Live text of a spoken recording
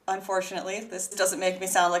unfortunately. This doesn't make me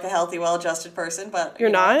sound like a healthy, well-adjusted person, but You're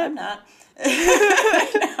not? I'm not.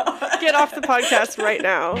 Get off the podcast right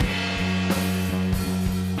now.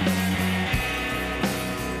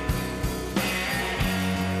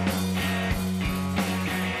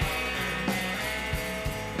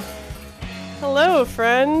 Hello,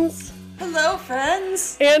 friends. Hello,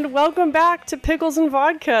 friends. And welcome back to Pickles and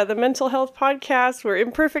Vodka, the mental health podcast where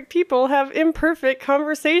imperfect people have imperfect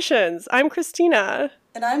conversations. I'm Christina.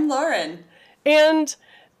 And I'm Lauren. And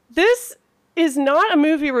this is not a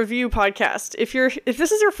movie review podcast. If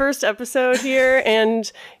this is your first episode here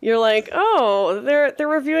and you're like, oh, they're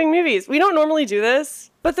reviewing movies. We don't normally do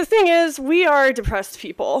this. But the thing is, we are depressed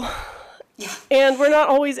people. Yeah. And we're not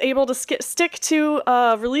always able to stick to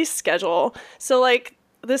a release schedule. So, like,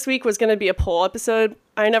 this week was going to be a poll episode.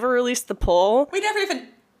 I never released the poll. We never even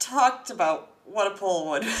talked about what a poll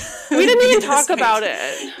would We didn't even talk about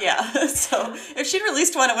it. Yeah. So, if she'd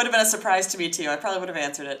released one, it would have been a surprise to me, too. I probably would have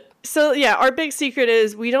answered it. So, yeah, our big secret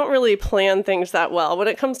is we don't really plan things that well. When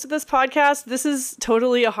it comes to this podcast, this is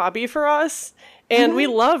totally a hobby for us. And we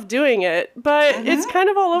love doing it, but it's kind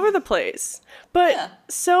of all over the place. But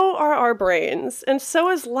so are our brains, and so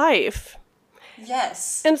is life.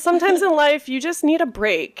 Yes. And sometimes in life, you just need a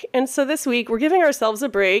break. And so this week, we're giving ourselves a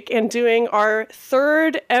break and doing our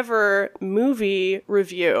third ever movie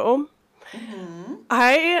review.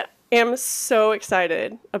 I am so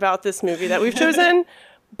excited about this movie that we've chosen.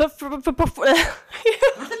 But before...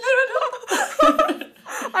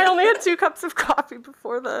 I only had 2 cups of coffee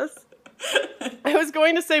before this. I was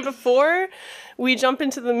going to say, before we jump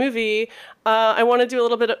into the movie, I want to do a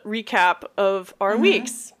little bit of recap of our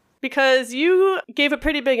weeks, because you gave a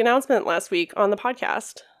pretty big announcement last week on the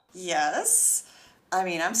podcast. Yes. I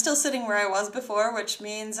mean, I'm still sitting where I was before, which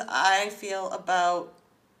means I feel about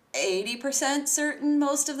 80% certain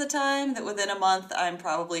most of the time that within a month I'm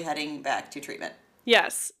probably heading back to treatment.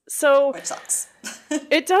 Yes. So Which sucks.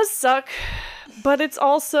 it does suck, but it's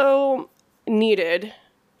also needed.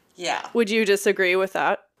 Yeah. Would you disagree with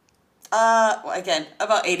that? Well, again,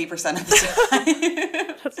 about 80% of the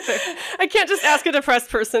time. That's fair. I can't just ask a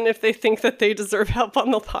depressed person if they think that they deserve help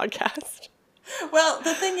on the podcast. Well,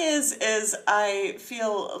 the thing is I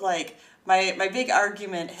feel like my big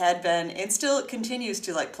argument had been, and still continues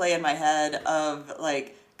to, like, play in my head of,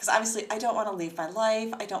 like, because obviously I don't want to leave my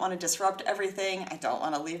life. I don't want to disrupt everything. I don't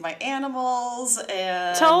want to leave my animals.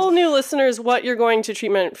 And Tell new listeners what you're going to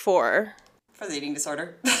treatment for. For the eating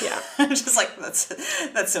disorder. Yeah. Just like,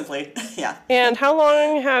 that's simply, yeah. And how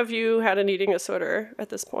long have you had an eating disorder at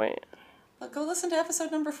this point? Well, go listen to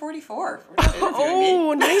episode number 44.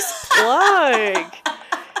 Oh, nice plug.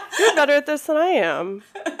 You're better at this than I am.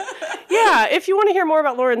 Yeah, if you want to hear more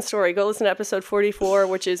about Lauren's story, go listen to episode 44,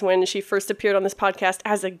 which is when she first appeared on this podcast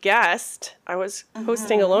as a guest. I was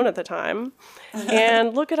hosting alone at the time.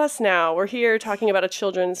 And look at us now. We're here talking about a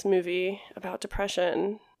children's movie about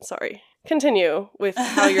depression. Sorry. Continue with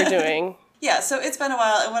how you're doing. Yeah, so it's been a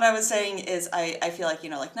while, and what I was saying is I feel like,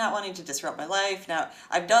 like, not wanting to disrupt my life. Now,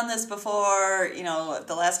 I've done this before,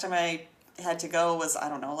 the last time I had to go was, I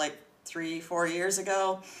don't know, like 3-4 years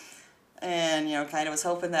ago, and, kind of was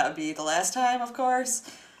hoping that would be the last time, of course.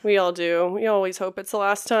 We all do. We always hope it's the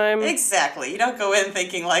last time. Exactly. You don't go in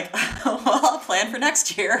thinking like, well, I'll plan for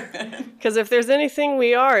next year. Because if there's anything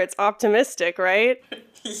we are, it's optimistic, right?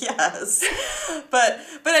 Yes. But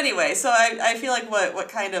anyway, so I feel like what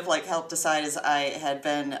kind of, like, helped decide is I had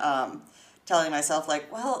been telling myself,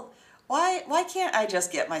 like, well, why can't I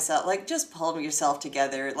just get myself, like, just pull yourself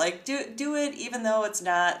together, like, do it even though it's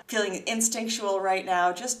not feeling instinctual right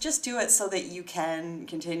now, just do it so that you can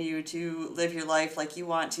continue to live your life like you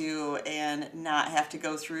want to and not have to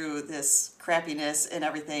go through this crappiness and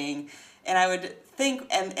everything. And I would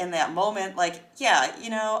think in that moment, like, yeah,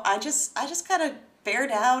 I just gotta bear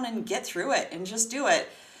down and get through it and just do it.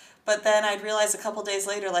 But then I'd realize a couple days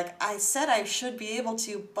later, like, I said I should be able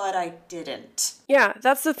to, but I didn't. Yeah,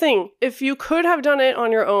 that's the thing. If you could have done it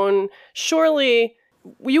on your own, surely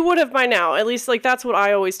you would have by now. At least, like, that's what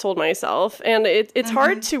I always told myself. And it's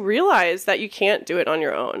hard to realize that you can't do it on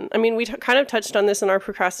your own. I mean, we kind of touched on this in our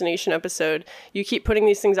procrastination episode. You keep putting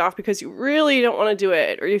these things off because you really don't want to do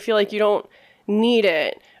it, or you feel like you don't need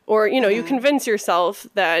it, or, you convince yourself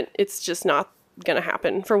that it's just not going to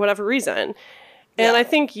happen for whatever reason. And I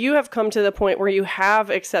think you have come to the point where you have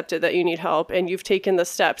accepted that you need help and you've taken the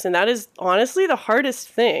steps. And that is honestly the hardest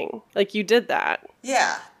thing. Like, you did that.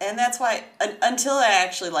 Yeah, and that's why until I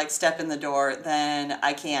actually like step in the door, then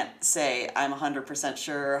I can't say I'm 100%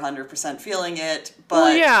 sure, 100% feeling it. Well,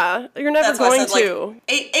 But yeah, you're never that's why I going said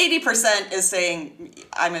like to. 80% is saying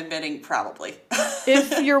I'm admitting probably.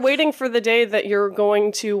 If you're waiting for the day that you're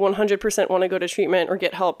going to 100% want to go to treatment or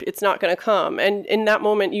get help, it's not going to come. And in that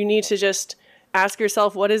moment, you need to just ask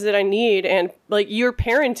yourself, what is it I need? And like, you're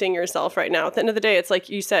parenting yourself right now. At the end of the day, it's like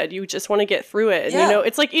you said, you just want to get through it. Yeah. You know,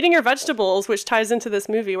 it's like eating your vegetables, which ties into this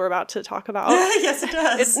movie we're about to talk about. Yes, it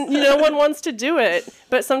does. No one wants to do it,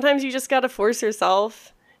 but sometimes you just got to force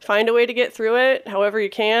yourself, find a way to get through it however you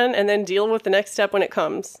can, and then deal with the next step when it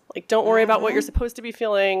comes. Like, don't worry about what you're supposed to be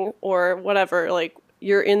feeling or whatever. Like,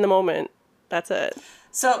 you're in the moment. That's it.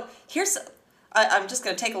 So here's, I'm just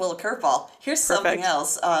going to take a little curveball. Here's something Perfect.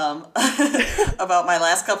 else about my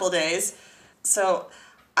last couple of days. So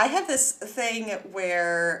I have this thing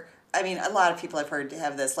where, I mean, a lot of people I've heard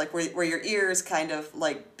have this, like where your ears kind of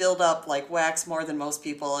like build up like wax more than most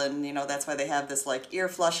people. And, you know, that's why they have this like ear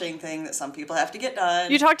flushing thing that some people have to get done.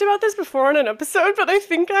 You talked about this before in an episode, but I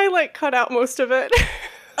think I like cut out most of it.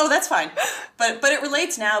 Oh, that's fine. But it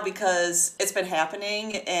relates now because it's been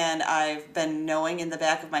happening and I've been knowing in the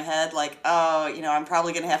back of my head, like, oh, you know, I'm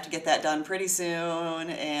probably going to have to get that done pretty soon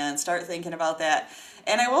and start thinking about that.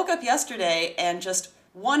 And I woke up yesterday and just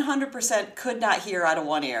 100% could not hear out of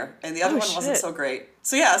one ear and the other one wasn't so great.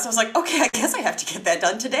 So yeah, so I was like, okay, I guess I have to get that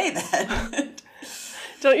done today then.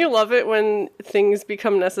 Don't you love it when things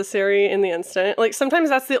become necessary in the instant? Like, sometimes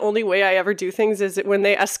that's the only way I ever do things is when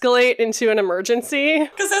they escalate into an emergency.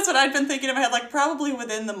 Because that's what I'd been thinking in my head, like, probably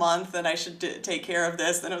within the month, and I should take care of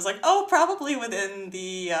this. Then I was like, oh, probably within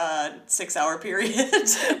the 6-hour period.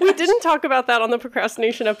 We didn't talk about that on the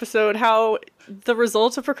procrastination episode, how the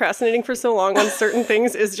result of procrastinating for so long on certain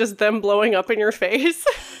things is just them blowing up in your face.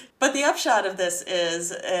 But the upshot of this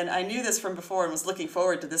is, and I knew this from before and was looking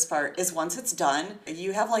forward to this part, is once it's done,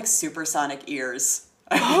 you have like supersonic ears.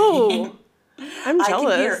 Oh, I'm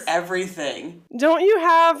jealous. I can hear everything. Don't you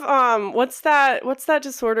have, what's that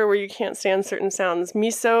disorder where you can't stand certain sounds?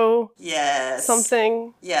 Meso? Yes.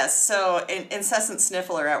 Something? Yes. So, an incessant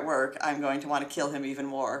sniffler at work, I'm going to want to kill him even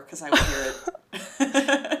more because I will hear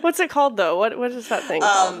it. What's it called though? What is that thing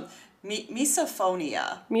called?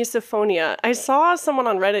 Misophonia. Misophonia. I saw someone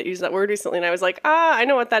on Reddit use that word recently and I was like, I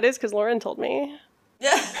know what that is because Lauren told me.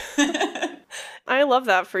 Yeah. I love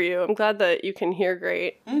that for you. I'm glad that you can hear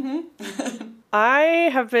great. Mm-hmm. I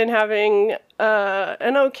have been having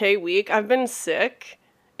an okay week. I've been sick.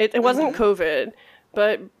 It wasn't COVID,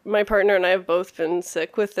 but my partner and I have both been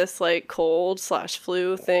sick with this like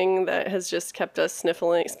cold/flu thing that has just kept us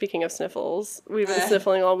sniffling. Speaking of sniffles, we've been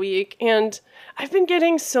sniffling all week and I've been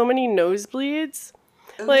getting so many nosebleeds.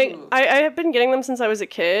 Ooh. Like I have been getting them since I was a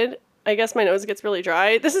kid. I guess my nose gets really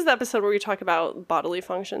dry. This is the episode where we talk about bodily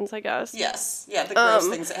functions, I guess. Yes. Yeah, the gross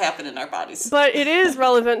things that happen in our bodies. But it is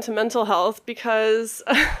relevant to mental health because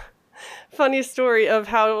funny story of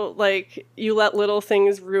how like you let little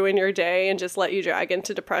things ruin your day and just let you drag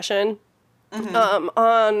into depression. Mm-hmm.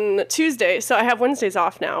 On Tuesday, so I have Wednesdays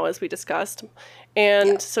off now, as we discussed.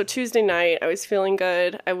 And so Tuesday night, I was feeling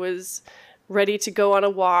good. I was ready to go on a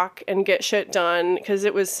walk and get shit done because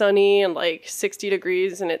it was sunny and like 60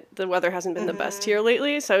 degrees and the weather hasn't been the best here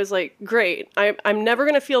lately. So I was like, great. I'm never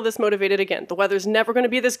going to feel this motivated again. The weather's never going to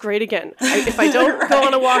be this great again. If I don't go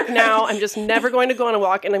on a walk now, I'm just never going to go on a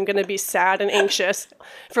walk and I'm going to be sad and anxious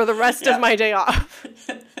for the rest of my day off.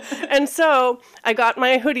 And so I got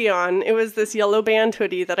my hoodie on. It was this yellow band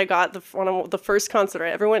hoodie that I got on the first concert I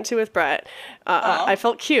ever went to with Brett. I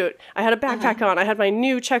felt cute. I had a backpack on. I had my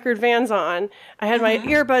new checkered Vans on. I had my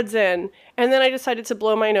earbuds in. And then I decided to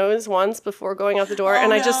blow my nose once before going out the door.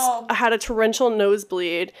 And I had a torrential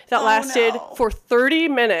nosebleed that lasted for 30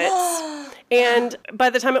 minutes. And by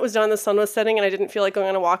the time it was done, the sun was setting and I didn't feel like going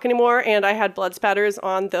on a walk anymore. And I had blood spatters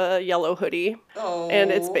on the yellow hoodie. And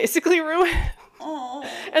it's basically ruined.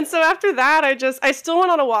 And so after that, I still went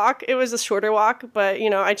on a walk. It was a shorter walk, but, you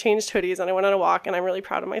know, I changed hoodies and I went on a walk and I'm really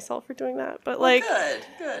proud of myself for doing that. But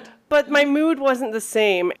Good. But my mood wasn't the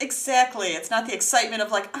same. Exactly. It's not the excitement of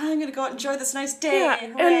like, I'm going to go out and enjoy this nice day. Yeah,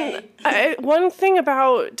 Hooray. and one thing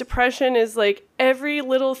about depression is like every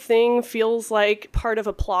little thing feels like part of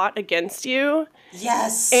a plot against you.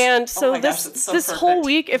 Yes. And so this whole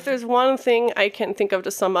week, if there's one thing I can think of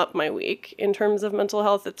to sum up my week in terms of mental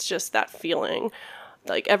health, it's just that feeling.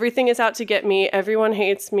 Like everything is out to get me. Everyone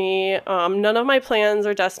hates me. None of my plans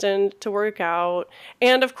are destined to work out.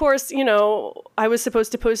 And of course, you know, I was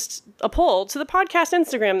supposed to post a poll to the podcast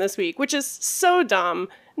Instagram this week, which is so dumb.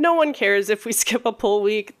 No one cares if we skip a poll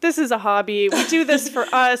week. This is a hobby. We do this for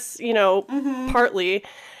us, you know, partly.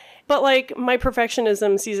 But like my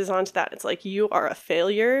perfectionism seizes onto that. It's like, you are a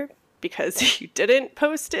failure because you didn't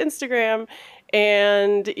post to Instagram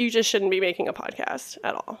and you just shouldn't be making a podcast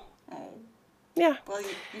at all. Oh. Yeah. Well,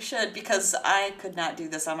 you should, because I could not do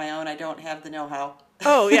this on my own. I don't have the know-how.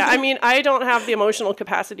 Oh, yeah. I mean, I don't have the emotional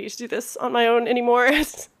capacity to do this on my own anymore,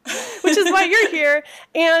 which is why you're here.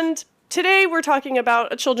 And today we're talking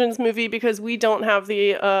about a children's movie because we don't have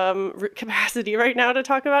the capacity right now to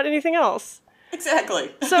talk about anything else. Exactly.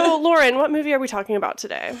 So, Lauren, what movie are we talking about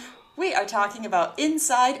today? We are talking about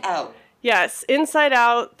Inside Out. Yes, Inside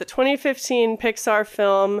Out, the 2015 Pixar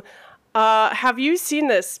film. Have you seen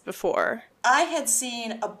this before? I had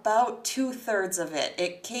seen about 2/3 of it.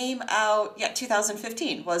 It came out,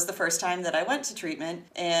 2015 was the first time that I went to treatment.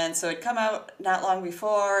 And so it come out not long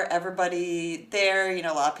before. Everybody there, a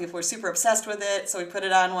lot of people were super obsessed with it. So we put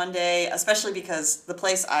it on one day, especially because the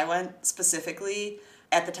place I went specifically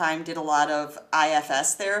at the time did a lot of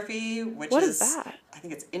IFS therapy, which What is that? I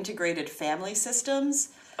think it's integrated family systems.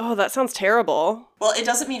 Oh, that sounds terrible. Well, it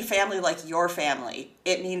doesn't mean family like your family.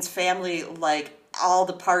 It means family like all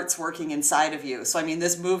the parts working inside of you. So, I mean,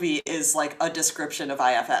 this movie is like a description of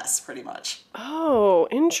IFS, pretty much. Oh,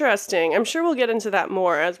 interesting. I'm sure we'll get into that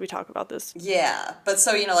more as we talk about this. Yeah, but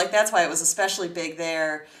so, that's why it was especially big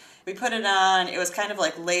there. We put it on. It was kind of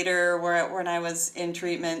like later when I was in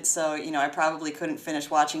treatment. So, I probably couldn't finish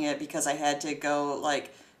watching it because I had to go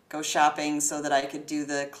shopping so that I could do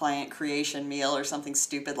the client creation meal or something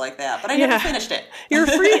stupid like that. But I never finished it. You're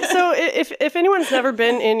free. So if anyone's never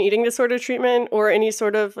been in eating disorder treatment or any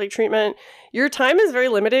sort of treatment, your time is very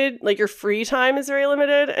limited. Like your free time is very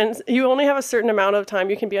limited. And you only have a certain amount of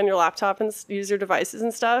time you can be on your laptop and use your devices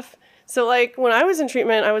and stuff. So when I was in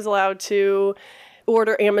treatment, I was allowed to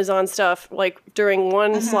order Amazon stuff during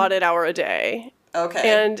one slotted hour a day.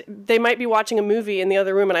 Okay. And they might be watching a movie in the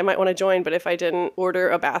other room and I might want to join, but if I didn't order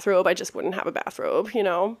a bathrobe, I just wouldn't have a bathrobe,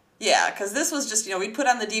 Yeah, because this was just, we put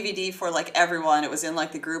on the DVD for everyone. It was in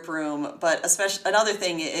the group room. But especially another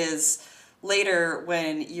thing is later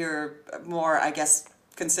when you're more, I guess,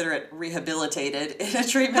 consider it rehabilitated in a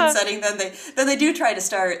treatment setting, then they do try to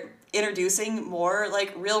start introducing more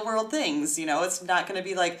real world things. It's not going to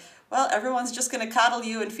be well, everyone's just going to coddle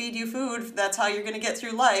you and feed you food. That's how you're going to get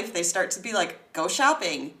through life. They start to be go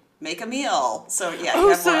shopping, make a meal. So, yeah.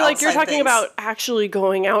 Oh, so you're talking about actually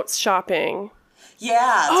going out shopping.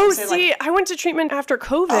 Yeah. Oh, see, I went to treatment after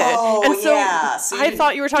COVID. Oh, and so yeah. So I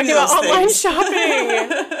thought you were talking about online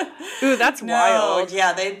shopping. Ooh, that's wild.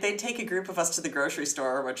 Yeah, they take a group of us to the grocery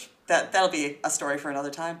store, which that'll be a story for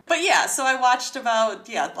another time. But yeah, so I watched about,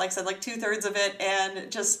 like I said, 2/3 of it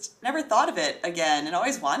and just never thought of it again and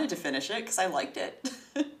always wanted to finish it because I liked it.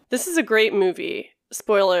 This is a great movie.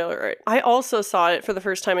 Spoiler alert. I also saw it for the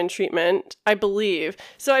first time in treatment, I believe.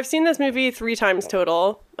 So I've seen this movie 3 times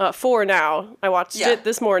total. 4 now. I watched it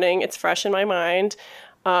this morning. It's fresh in my mind.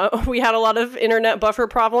 We had a lot of internet buffer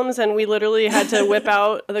problems, and we literally had to whip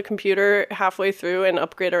out the computer halfway through and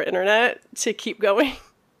upgrade our internet to keep going.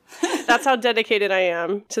 That's how dedicated I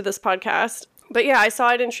am to this podcast. But yeah, I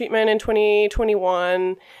saw it in treatment in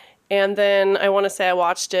 2021. And then I want to say I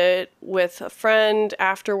watched it with a friend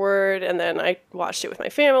afterward, and then I watched it with my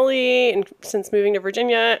family. And since moving to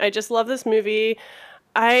Virginia, I just love this movie.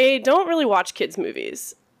 I don't really watch kids'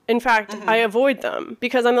 movies. In fact, I avoid them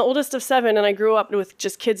because I'm the oldest of 7 and I grew up with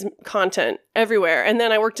just kids' content everywhere. And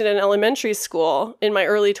then I worked at an elementary school in my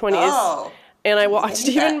early 20s. Oh. And I watched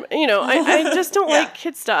I just don't like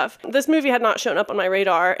kid stuff. This movie had not shown up on my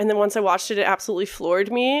radar. And then once I watched it, it absolutely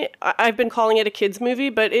floored me. I've been calling it a kid's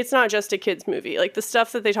movie, but it's not just a kid's movie. The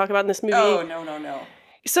stuff that they talk about in this movie. Oh, no.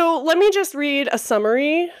 So let me just read a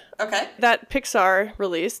summary that Pixar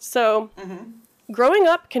released. So growing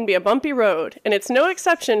up can be a bumpy road, and it's no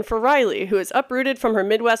exception for Riley, who is uprooted from her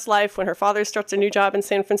Midwest life when her father starts a new job in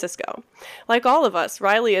San Francisco. Like all of us,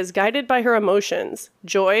 Riley is guided by her emotions: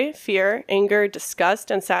 joy, fear, anger,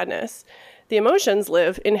 disgust, and sadness. The emotions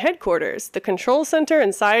live in headquarters, the control center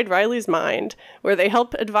inside Riley's mind, where they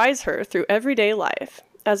help advise her through everyday life.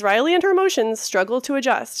 As Riley and her emotions struggle to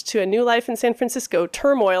adjust to a new life in San Francisco,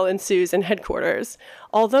 turmoil ensues in headquarters.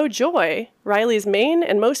 Although joy, Riley's main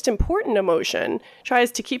and most important emotion,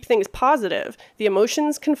 tries to keep things positive, the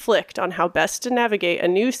emotions conflict on how best to navigate a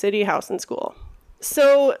new city house and school.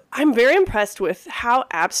 So I'm very impressed with how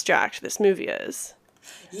abstract this movie is.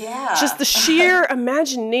 Yeah. Just the sheer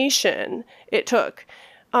imagination it took.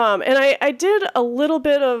 And I did a little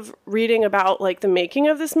bit of reading about the making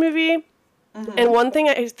of this movie. And one thing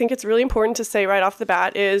I think it's really important to say right off the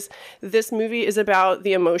bat is this movie is about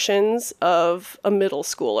the emotions of a middle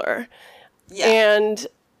schooler. Yeah. And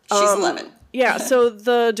she's 11. Yeah, so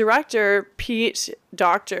the director, Pete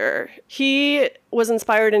Docter, he was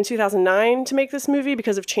inspired in 2009 to make this movie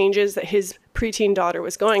because of changes that his preteen daughter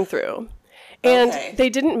was going through. And they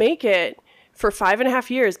didn't make it for 5.5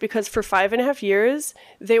 years because for 5.5 years,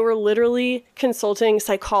 they were literally consulting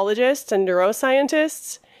psychologists and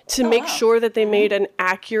neuroscientists to make sure that they made an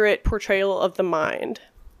accurate portrayal of the mind.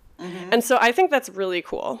 And so I think that's really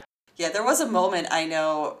cool. Yeah, there was a moment I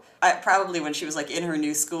know, probably when she was like in her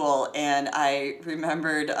new school, and I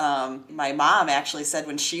remembered my mom actually said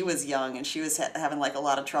when she was young and she was having like a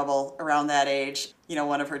lot of trouble around that age, you know,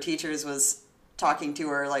 one of her teachers was talking to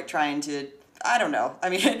her, like trying to, I don't know. I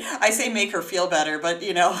mean, I say make her feel better, but,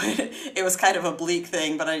 you know, it was kind of a bleak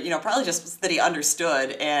thing, but, you know, probably just that he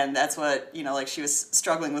understood. And that's what, you know, like she was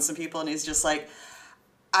struggling with some people, and he's just like,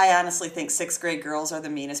 I honestly think 6th grade girls are the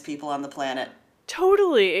meanest people on the planet.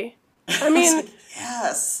 Totally. I mean, like,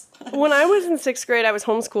 yes. When I was in 6th grade, I was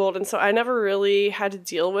homeschooled, and so I never really had to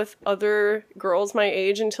deal with other girls my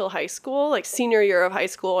age until high school, like senior year of high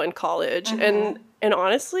school and college. And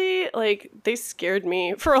honestly, like, they scared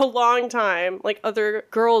me for a long time, like other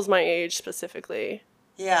girls my age specifically.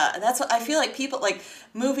 Yeah, and that's what I feel like people, like,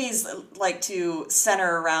 movies like to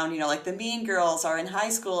center around, you know, like the mean girls are in high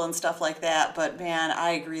school and stuff like that. But man,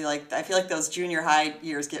 I agree. Like, I feel like those junior high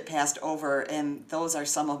years get passed over, and those are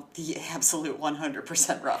some of the absolute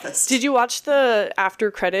 100% roughest. Did you watch the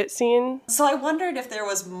after credit scene? So I wondered if there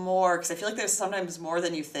was more, because I feel like there's sometimes more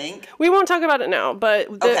than you think. We won't talk about it now,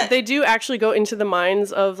 but they do actually go into the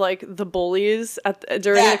minds of, like, the bullies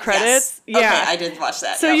during the credits. Yes. Yeah. Okay, I did watch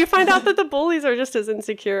that. So you find out that the bullies are just as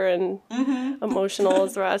insecure and emotional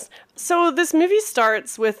as the rest. So this movie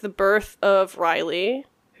starts with the birth of Riley,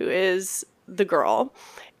 who is the girl.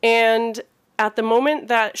 And at the moment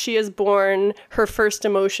that she is born, her first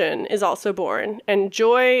emotion is also born. And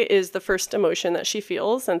joy is the first emotion that she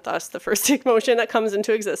feels, and thus the first emotion that comes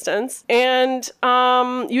into existence. And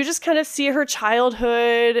you just kind of see her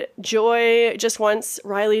childhood. Joy just wants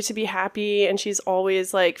Riley to be happy, and she's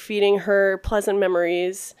always like feeding her pleasant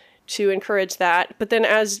memories to encourage that. But then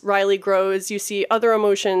as Riley grows, you see other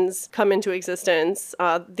emotions come into existence.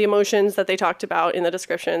 The emotions that they talked about in the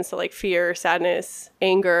description. So like fear, sadness,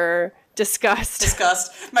 anger, disgust.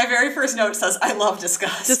 Disgust. My very first note says, I love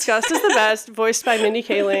disgust. Disgust is the best, voiced by Mindy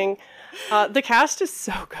Kaling. The cast is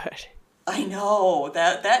so good. I know.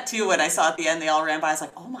 That too, when I saw at the end, they all ran by, I was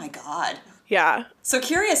like, oh my God. Yeah. So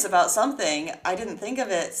curious about something. I didn't think of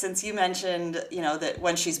it since you mentioned, you know, that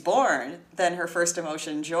when she's born, then her first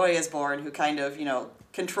emotion, Joy, is born, who kind of, you know,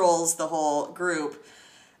 controls the whole group.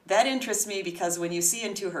 That interests me because when you see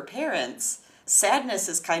into her parents, sadness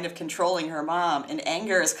is kind of controlling her mom and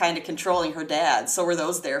anger is kind of controlling her dad. So were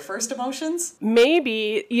those their first emotions?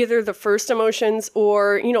 Maybe either the first emotions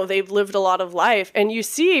or, you know, they've lived a lot of life. And you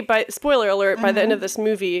see, by spoiler alert, by the end of this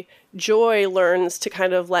movie, Joy learns to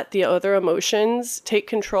kind of let the other emotions take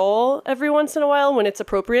control every once in a while when it's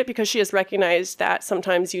appropriate, because she has recognized that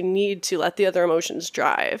sometimes you need to let the other emotions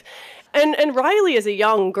drive. And Riley is a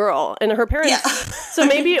young girl, and her parents, so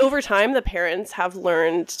maybe over time the parents have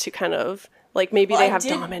learned to kind of, like, maybe they have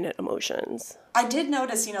dominant emotions. I did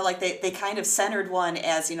notice, you know, like they kind of centered one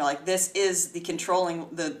as, you know, like this is the controlling,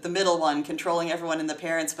 the middle one controlling everyone in the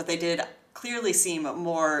parents, but they did clearly seem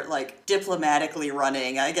more like diplomatically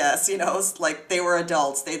running, I guess, you know, like they were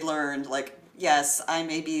adults, they'd learned, like, yes, I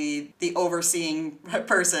may be the overseeing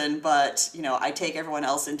person, but, you know, I take everyone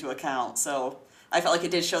else into account. So I felt like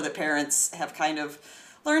it did show that parents have kind of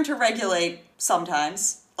learned to regulate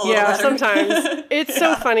sometimes. Yeah, sometimes. It's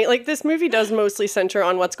so funny. Like, this movie does mostly center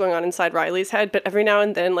on what's going on inside Riley's head, but every now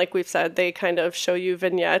and then, like we've said, they kind of show you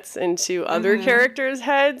vignettes into other characters'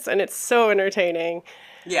 heads, and it's so entertaining.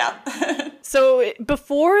 Yeah. So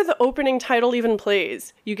before the opening title even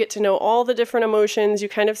plays, you get to know all the different emotions. You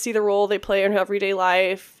kind of see the role they play in everyday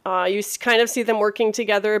life. You kind of see them working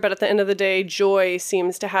together, but at the end of the day, Joy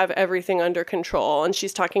seems to have everything under control. And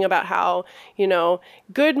she's talking about how, you know,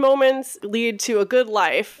 good moments lead to a good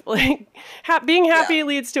life. Like, being happy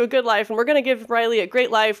leads to a good life, and we're going to give Riley a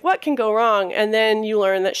great life. What can go wrong? And then you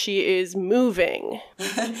learn that she is moving.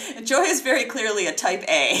 Joy is very clearly a type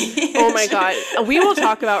A. Oh my God. We will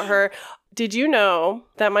talk about her. Did you know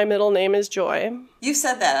that my middle name is Joy? You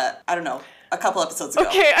said that, I don't know, a couple episodes ago.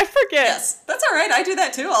 Okay, I forget. Yes, that's all right. I do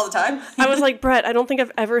that too all the time. I was like, Brett, I don't think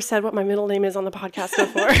I've ever said what my middle name is on the podcast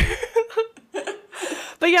before.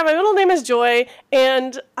 But yeah, my middle name is Joy,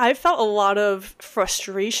 and I felt a lot of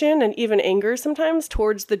frustration and even anger sometimes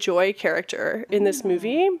towards the Joy character in this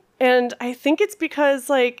movie. And I think it's because,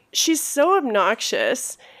 like, she's so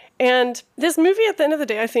obnoxious. And this movie, at the end of the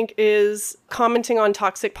day, I think is commenting on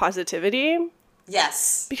toxic positivity.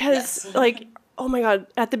 Yes. Because, Yes. like, oh my God,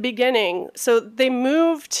 at the beginning, so they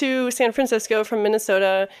move to San Francisco from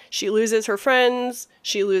Minnesota. She loses her friends.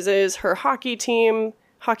 She loses her hockey team.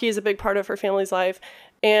 Hockey is a big part of her family's life.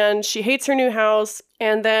 And she hates her new house.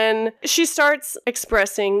 And then she starts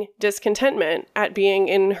expressing discontentment at being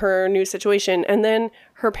in her new situation. And then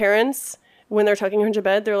her parents, when they're tucking her into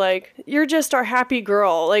bed, they're like, "You're just our happy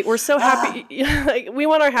girl. Like, we're so happy. Like, we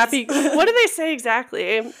want our happy." What do they say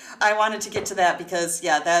exactly? I wanted to get to that because,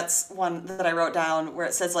 yeah, that's one that I wrote down where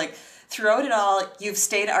it says, like, throughout it all, you've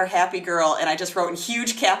stayed our happy girl. And I just wrote in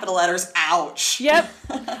huge capital letters, ouch. Yep.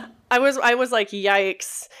 I was like,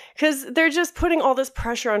 yikes. Because they're just putting all this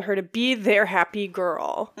pressure on her to be their happy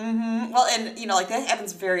girl. Well, and, you know, like, that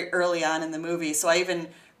happens very early on in the movie. So I even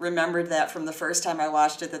remembered that from the first time I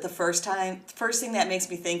watched it, that the first thing that makes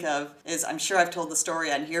me think of is, I'm sure I've told the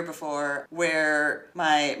story on here before, where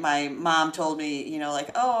my mom told me, you know, like,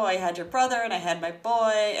 oh, I had your brother and I had my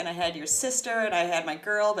boy and I had your sister and I had my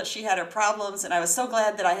girl, but she had her problems and I was so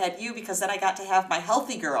glad that I had you because then I got to have my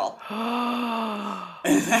healthy girl.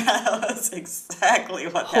 And that was exactly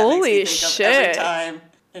what that Holy makes me think shit. of every time.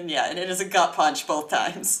 And yeah, and it is a gut punch both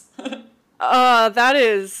times.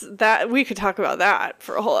 That we could talk about that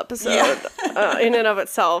for a whole episode in and of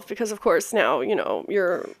itself, because of course now, you know,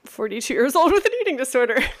 you're 42 years old with an eating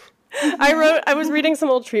disorder. I was reading some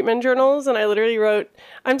old treatment journals and I literally wrote,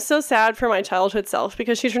 "I'm so sad for my childhood self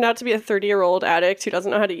because she turned out to be a 30-year-old addict who doesn't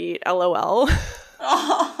know how to eat, LOL."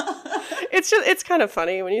 It's kind of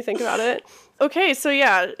funny when you think about it. Okay, so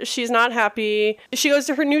yeah, she's not happy. She goes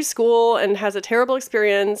to her new school and has a terrible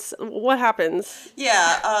experience. What happens?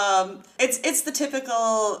 Yeah, it's the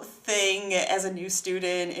typical thing as a new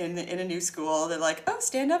student in a new school. They're like, oh,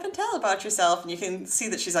 stand up and tell about yourself. And you can see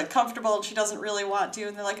that she's uncomfortable and she doesn't really want to.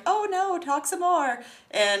 And they're like, oh, no, talk some more.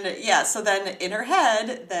 And yeah, so then in her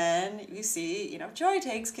head, then you see, you know, Joy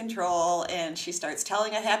takes control and she starts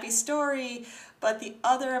telling a happy story. But the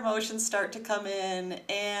other emotions start to come in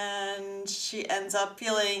and she ends up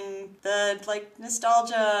feeling the, like,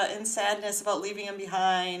 nostalgia and sadness about leaving him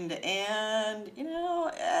behind and, you know,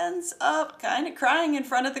 ends up kind of crying in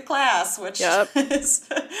front of the class, which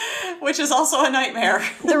is also a nightmare.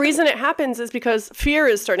 The reason it happens is because fear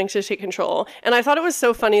is starting to take control. And I thought it was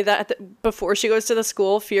so funny that before she goes to the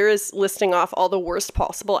school, Fear is listing off all the worst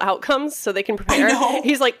possible outcomes so they can prepare. I know.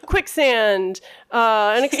 He's like, quicksand,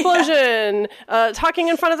 an explosion, talking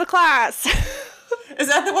in front of the class. Is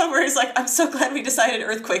that the one where he's like, I'm so glad we decided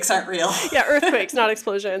earthquakes aren't real? Yeah, earthquakes, not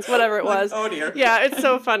explosions, whatever it was. Oh, dear. Yeah, it's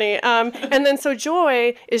so funny. And then so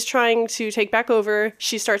Joy is trying to take back over.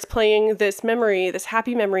 She starts playing this memory, this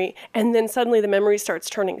happy memory, and then suddenly the memory starts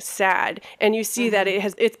turning sad. And you see that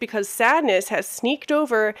it's because sadness has sneaked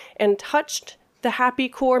over and touched the happy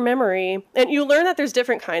core memory. And you learn that there's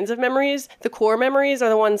different kinds of memories. The core memories are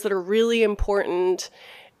the ones that are really important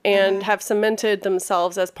and have cemented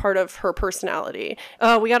themselves as part of her personality.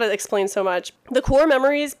 We got to explain so much. The core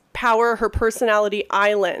memories power her personality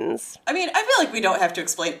islands. I mean, I feel like we don't have to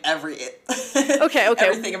explain Okay.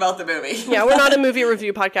 everything about the movie. Yeah, we're not a movie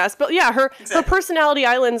review podcast, but yeah, her personality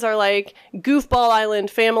islands are like goofball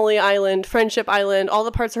island, family island, friendship island, all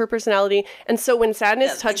the parts of her personality. And so when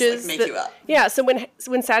sadness touches, like, make you up. Yeah, so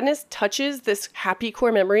when sadness touches this happy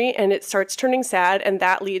core memory and it starts turning sad, and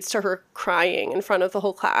that leads to her crying in front of the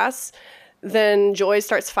whole class, then Joy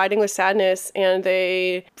starts fighting with sadness and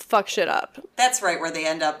they fuck shit up. That's right, where they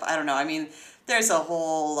end up, I don't know, I mean, there's a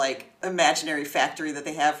whole, like, imaginary factory that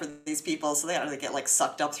they have for these people, so they get, like,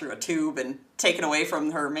 sucked up through a tube and taken away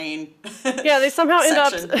from her main Yeah, they somehow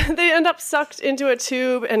section. end up sucked into a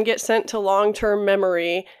tube and get sent to long-term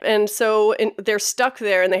memory. And so they're stuck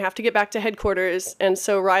there and they have to get back to headquarters. And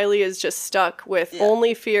so Riley is just stuck with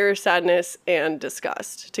only fear, sadness, and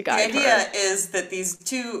disgust to guide her. The idea is that these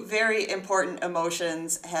two very important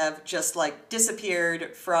emotions have just, like,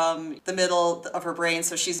 disappeared from the middle of her brain,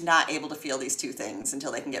 so she's not able to feel these two things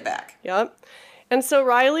until they can get back. Yep. And so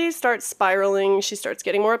Riley starts spiraling, she starts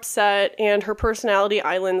getting more upset, and her personality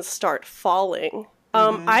islands start falling.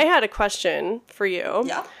 I had a question for you.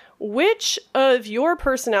 Yeah. Which of your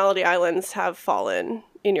personality islands have fallen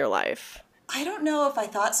in your life? I don't know if I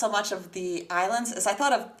thought so much of the islands as I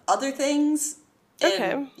thought of other things.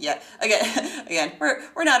 Okay. Yeah. Again,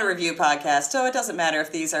 we're not a review podcast, so it doesn't matter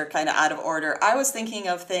if these are kind of out of order. I was thinking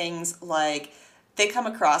of things like they come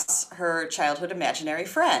across her childhood imaginary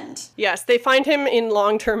friend. Yes, they find him in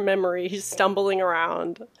long-term memory. He's stumbling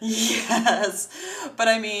around. Yes. But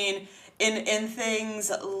I mean, in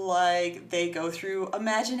things like they go through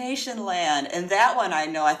Imagination Land, and that one I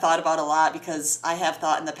know I thought about a lot because I have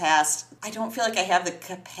thought in the past, I don't feel like I have the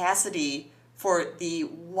capacity for the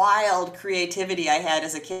wild creativity I had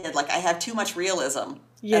as a kid. Like, I have too much realism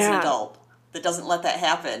as an adult that doesn't let that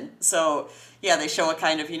happen. So, yeah, they show a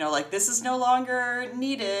kind of, like, this is no longer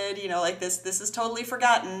needed, like, this is totally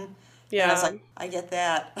forgotten. Yeah. And I was like, I get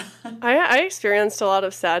that. I experienced a lot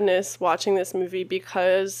of sadness watching this movie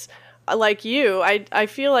because, like you, I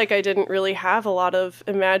feel like I didn't really have a lot of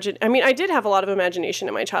I did have a lot of imagination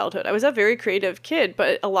in my childhood. I was a very creative kid,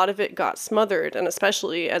 but a lot of it got smothered, and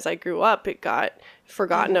especially as I grew up, it got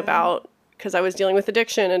forgotten about because I was dealing with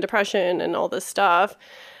addiction and depression and all this stuff.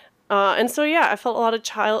 And so, yeah, I felt a lot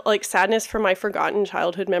of sadness for my forgotten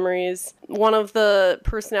childhood memories. One of the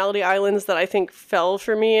personality islands that I think fell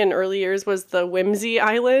for me in early years was the whimsy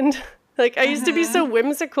island. Like, I used to be so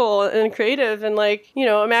whimsical and creative and, like,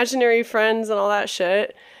 imaginary friends and all that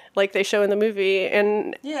shit, like they show in the movie.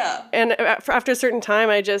 And after a certain time,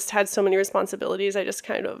 I just had so many responsibilities, I just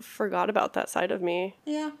kind of forgot about that side of me.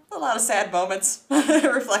 Yeah, a lot of sad moments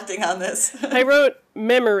reflecting on this. I wrote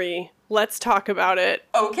memory. Let's talk about it.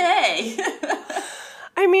 Okay.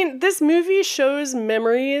 I mean, this movie shows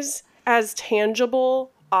memories as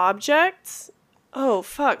tangible objects. Oh,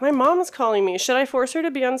 fuck. My mom's calling me. Should I force her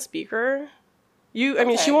to be on speaker?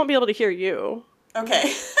 She won't be able to hear you.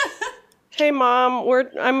 Okay. Hey, Mom.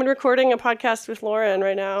 I'm recording a podcast with Lauren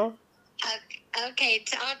right now. Okay.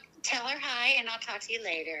 Tell her hi, and I'll talk to you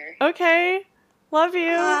later. Okay. Love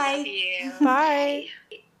you. Bye. Love you. Bye.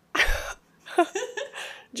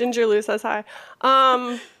 Ginger Lou says hi.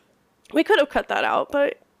 We could have cut that out,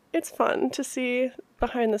 but it's fun to see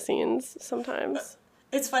behind the scenes sometimes.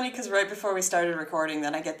 It's funny because right before we started recording,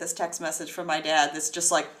 then I get this text message from my dad that's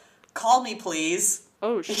just like, call me, please.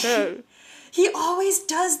 Oh, shit. He always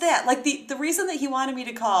does that. Like, the reason that he wanted me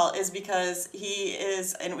to call is because he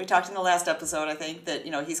is, and we talked in the last episode, I think, that,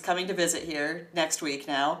 he's coming to visit here next week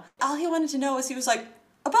now. All he wanted to know is, he was like,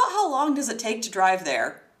 about how long does it take to drive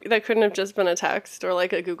there? That couldn't have just been a text or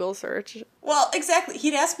like a Google search. Well, exactly.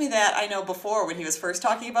 He'd asked me that, I know, before when he was first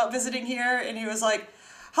talking about visiting here, and he was like,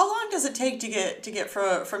 how long does it take to get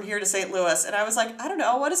from here to St. Louis? And I was like, I don't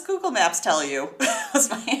know. What does Google Maps tell you? Was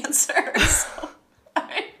my answer. So,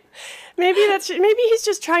 maybe he's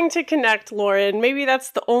just trying to connect, Lauren. Maybe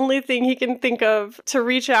that's the only thing he can think of to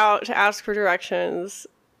reach out to ask for directions.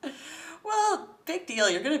 Well, big deal.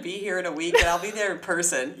 You're going to be here in a week, and I'll be there in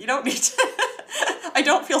person. You don't need to. I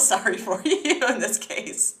don't feel sorry for you in this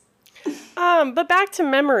case. But back to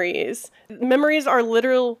memories. Memories are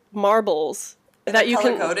literal marbles that you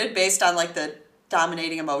can color-coded based on like the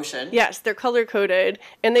dominating emotion. Yes, they're color-coded,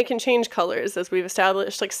 and they can change colors, as we've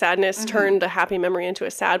established. Like, sadness turned a happy memory into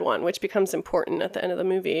a sad one, which becomes important at the end of the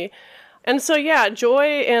movie. And so, yeah, Joy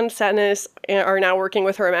and Sadness are now working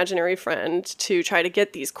with her imaginary friend to try to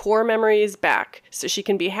get these core memories back so she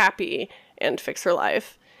can be happy and fix her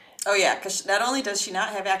life. Oh, yeah, because not only does she not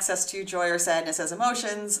have access to joy or sadness as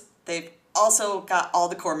emotions, they've also got all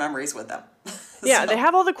the core memories with them. Yeah, they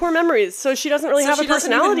have all the core memories, so she doesn't really have a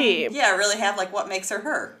personality. Really have, like, what makes her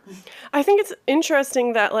her. I think it's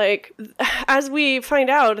interesting that, like, as we find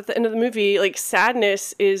out at the end of the movie, like,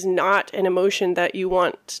 sadness is not an emotion that you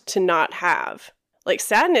want to not have. Like,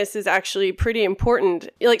 sadness is actually pretty important.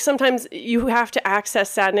 Like, sometimes you have to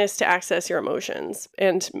access sadness to access your emotions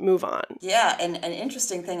and move on. Yeah, and an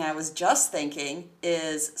interesting thing I was just thinking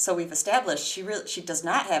is, so we've established she does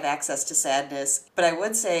not have access to sadness, but I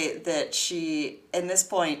would say that she, in this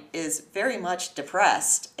point, is very much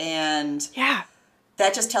depressed. And yeah,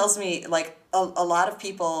 that just tells me, like, a lot of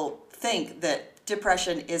people think that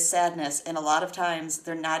depression is sadness, and a lot of times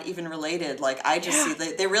they're not even related. Like, I just see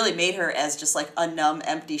they really made her as just like a numb,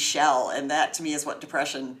 empty shell, and that to me is what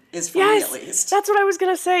depression is for me, at least. That's what I was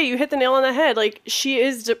gonna say. You hit the nail on the head. Like, she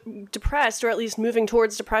is depressed, or at least moving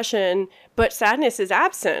towards depression, but sadness is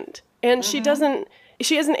absent, and she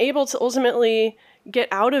isn't able to ultimately get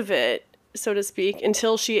out of it, so to speak,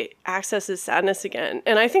 until she accesses sadness again.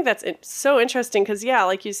 And I think that's so interesting because, yeah,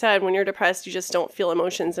 like you said, when you're depressed, you just don't feel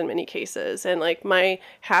emotions in many cases. And, like, my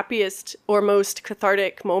happiest or most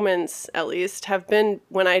cathartic moments, at least, have been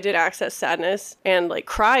when I did access sadness and, like,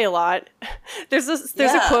 cry a lot. There's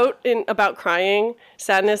a quote about crying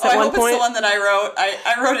sadness at one point. I hope it's the one that I wrote.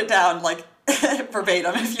 I wrote it down, like,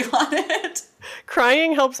 verbatim if you want it.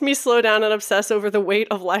 Crying helps me slow down and obsess over the weight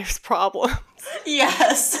of life's problems.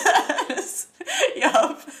 Yes.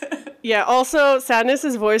 Yup. Yeah, also, Sadness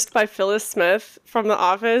is voiced by Phyllis Smith from The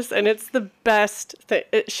Office, and it's the best thing.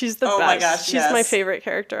 She's the best. Oh my gosh, She's my favorite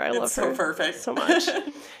character. I love her so perfect. So much.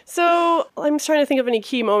 So, I'm trying to think of any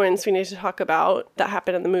key moments we need to talk about that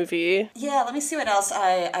happened in the movie. Yeah, let me see what else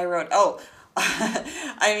I wrote. Oh,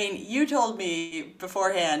 I mean, you told me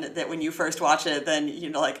beforehand that when you first watched it,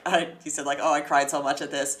 then, like, you said, like, oh, I cried so much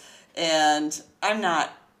at this. And I'm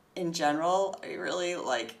not, in general, a really,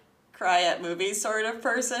 like, cry at movies sort of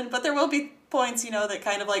person. But there will be points, that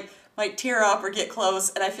kind of, like, might tear up or get close.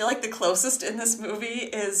 And I feel like the closest in this movie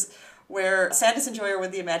is where Sadness and Joy are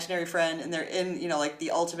with the imaginary friend, and they're in, like,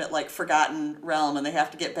 the ultimate, like, forgotten realm, and they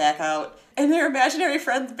have to get back out. And their imaginary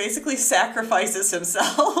friend basically sacrifices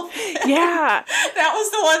himself. Yeah. That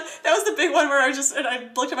was the big one where I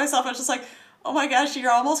looked at myself and I was just like, oh my gosh,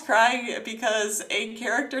 you're almost crying because a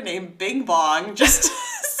character named Bing Bong just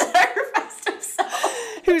sacrificed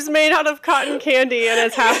himself. Who's made out of cotton candy and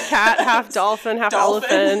is half cat, half dolphin, half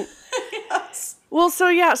elephant. Yes. Well,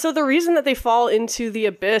 so the reason that they fall into the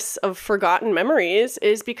abyss of forgotten memories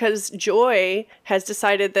is because Joy has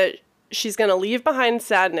decided that she's going to leave behind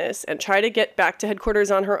Sadness and try to get back to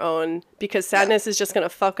headquarters on her own because Sadness is just going to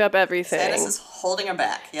fuck up everything. Sadness is holding her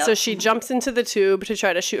back. Yep. So she jumps into the tube to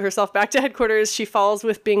try to shoot herself back to headquarters. She falls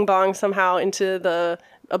with Bing Bong somehow into the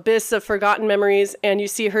abyss of forgotten memories, and you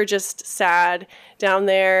see her just sad down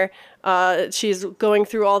there. She's going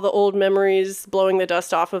through all the old memories, blowing the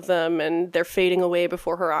dust off of them, and they're fading away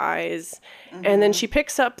before her eyes. Mm-hmm. And then she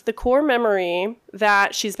picks up the core memory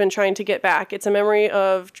that she's been trying to get back. It's a memory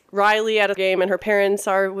of Riley at a game, and her parents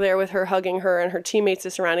are there with her, hugging her, and her teammates are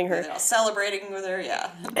surrounding her. They're all celebrating with her, yeah.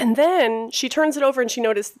 And then she turns it over, and she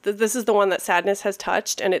noticed that this is the one that Sadness has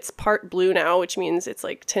touched, and it's part blue now, which means it's,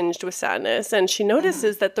 like, tinged with sadness. And she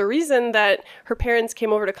notices that the reason that her parents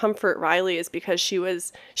came over to comfort Riley is because she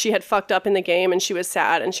had fucked up in the game, and she was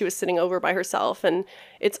sad, and she was sitting over by herself. And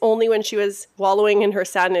it's only when she was wallowing in her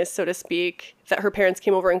sadness, so to speak, that her parents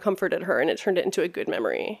came over and comforted her, and it turned it into a good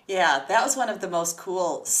memory. Yeah, that was one of the most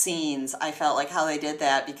cool scenes, I felt like, how they did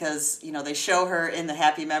that, because, they show her in the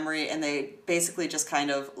happy memory, and they basically just kind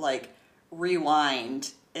of, like,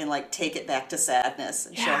 rewind and, like, take it back to sadness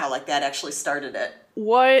and show how, like, that actually started it.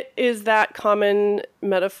 What is that common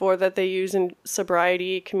metaphor that they use in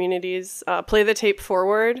sobriety communities? Play the tape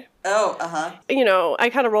forward. Oh, uh-huh. I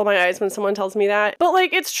kind of roll my eyes when someone tells me that. But,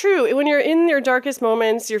 like, it's true. When you're in your darkest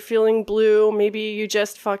moments, you're feeling blue, maybe you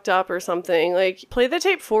just fucked up or something. Like, play the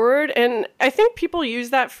tape forward. And I think people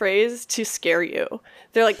use that phrase to scare you.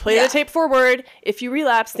 They're like, play the tape forward. If you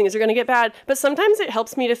relapse, things are going to get bad. But sometimes it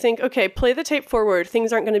helps me to think, okay, play the tape forward.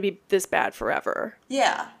 Things aren't going to be this bad forever.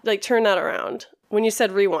 Yeah. Like, turn that around. When you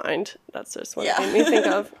said rewind, that's just what it made me think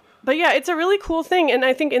of. But yeah, it's a really cool thing. And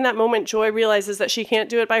I think in that moment, Joy realizes that she can't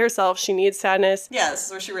do it by herself. She needs Sadness. Yeah, this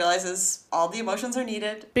is where she realizes all the emotions are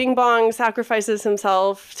needed. Bing Bong sacrifices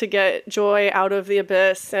himself to get Joy out of the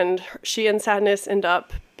abyss, and she and Sadness end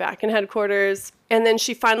up back in headquarters. And then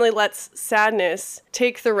she finally lets Sadness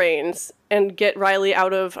take the reins and get Riley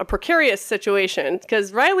out of a precarious situation,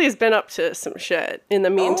 because Riley's been up to some shit in the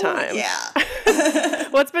meantime. Oh, yeah.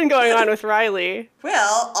 What's been going on with Riley?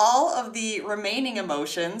 Well, all of the remaining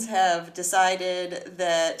emotions have decided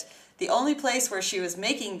that the only place where she was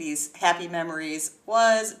making these happy memories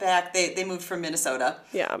was back, they moved from Minnesota.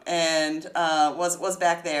 Yeah. And was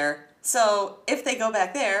back there. So if they go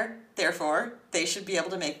back there, therefore, they should be able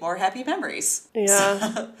to make more happy memories.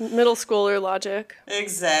 Yeah, middle schooler logic.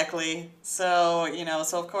 Exactly. So,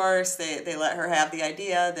 so of course they let her have the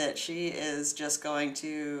idea that she is just going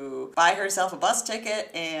to buy herself a bus ticket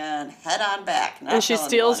and head on back. And she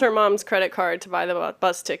steals her mom's credit card to buy the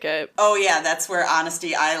bus ticket. Oh yeah, that's where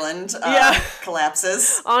Honesty Island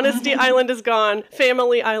collapses. Honesty Island is gone.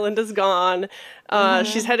 Family Island is gone.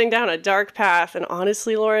 She's heading down a dark path, and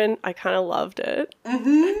honestly, Lauren, I kind of loved it.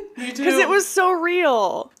 Mm-hmm. Me too. Because it was so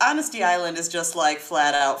real. Honesty Island is just, like,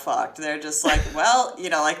 flat out fucked. They're just like, well,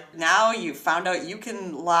 like, now you found out you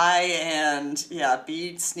can lie and,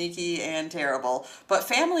 be sneaky and terrible. But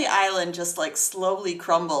Family Island just, like, slowly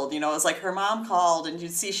crumbled. It was like her mom called, and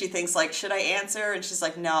you'd see she thinks, like, should I answer? And she's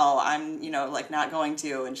like, no, I'm, like, not going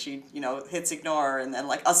to. And she, hits ignore, and then,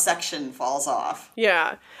 like, a section falls off.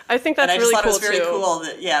 Yeah. I think that's really cool, too. And I just thought it was very cool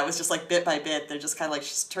that, it was just, like, bit by bit. They're just kind of, like,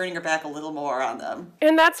 she's turning her back a little more on them.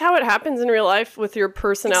 And that's how it happens in real life with your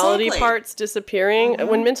personality parts disappearing. Mm-hmm.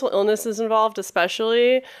 When mental illness is involved,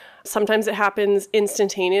 especially, sometimes it happens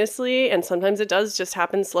instantaneously, and sometimes it does just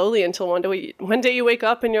happen slowly until one day you wake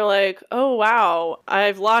up and you're like, oh, wow,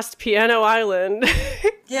 I've lost Piano Island.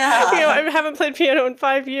 Yeah. I haven't played piano in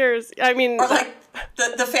 5 years. I mean... Or, like,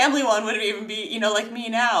 the family one would even be, like me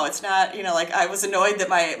now. It's not, like, I was annoyed that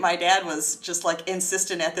my dad was just, like,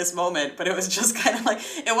 insistent at this moment, but it was just kind of like,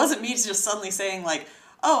 it wasn't me just suddenly saying, like,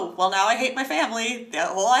 oh, well, now I hate my family. The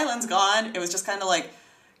whole island's gone. It was just kind of like,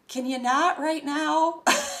 can you not right now?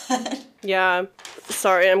 Yeah.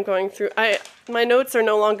 Sorry, I'm going through... My notes are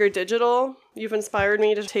no longer digital. You've inspired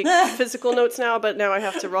me to take physical notes now, but now I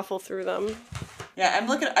have to ruffle through them. Yeah,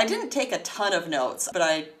 I didn't take a ton of notes, but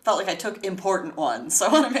I felt like I took important ones, so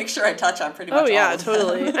I want to make sure I touch on pretty much all of them.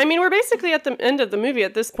 Totally. I mean, we're basically at the end of the movie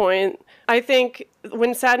at this point. I think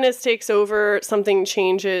when sadness takes over, something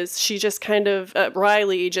changes. She just kind of,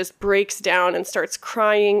 Riley just breaks down and starts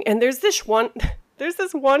crying, and there's this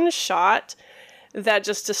one shot that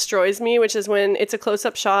just destroys me, which is when it's a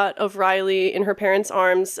close-up shot of Riley in her parents'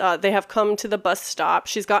 arms. They have come to the bus stop.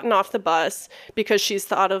 She's gotten off the bus because she's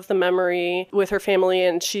thought of the memory with her family,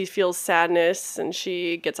 and she feels sadness, and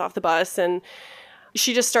she gets off the bus, and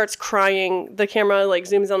she just starts crying. The camera, like,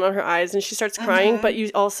 zooms in on her eyes, and she starts crying, but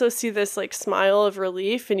you also see this, like, smile of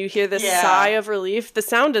relief, and you hear this sigh of relief. The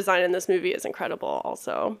sound design in this movie is incredible,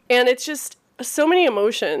 also. And it's just so many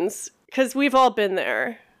emotions, because we've all been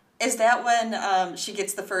there. Is that when she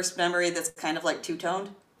gets the first memory that's kind of like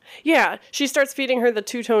two-toned? Yeah, she starts feeding her the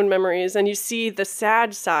two-tone memories, and you see the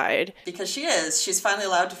sad side. Because she's finally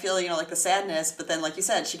allowed to feel, like the sadness, but then, like you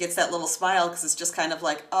said, she gets that little smile because it's just kind of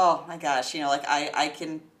like, oh my gosh, like I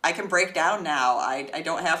can break down now. I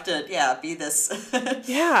don't have to, be this,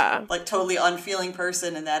 like totally unfeeling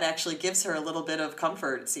person, and that actually gives her a little bit of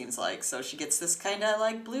comfort, it seems like. So she gets this kind of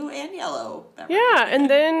like blue and yellow memory. Yeah,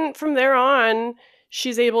 and then from there on,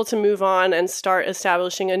 she's able to move on and start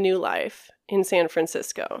establishing a new life in San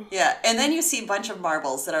Francisco. Yeah, and then you see a bunch of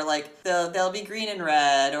marbles that are like, they'll be green and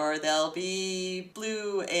red, or they'll be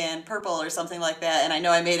blue and purple, or something like that. And I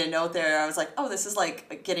know I made a note there. I was like, oh, this is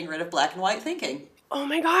like getting rid of black and white thinking. Oh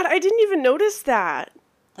my God, I didn't even notice that.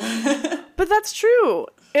 But that's true.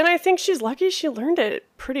 And I think she's lucky she learned it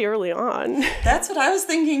pretty early on. That's what I was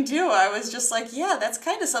thinking too. I was just like, yeah, that's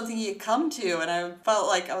kind of something you come to. And I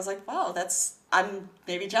was like, wow, I'm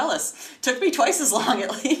maybe jealous. Took me twice as long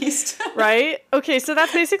at least. Right? Okay, so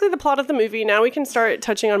that's basically the plot of the movie. Now we can start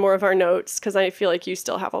touching on more of our notes, because I feel like you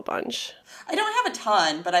still have a bunch. I don't have a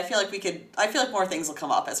ton, but I feel like more things will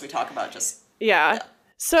come up as we talk about just... Yeah.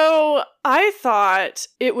 So I thought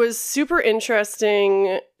it was super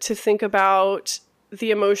interesting to think about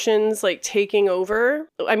the emotions like taking over.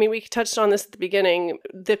 I mean, we touched on this at the beginning,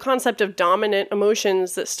 the concept of dominant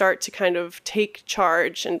emotions that start to kind of take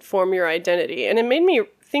charge and form your identity. And it made me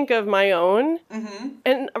think of my own. Mm-hmm.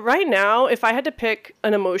 And right now, if I had to pick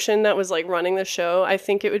an emotion that was like running the show, I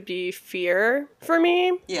think it would be fear for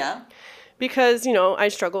me. Yeah. Because, I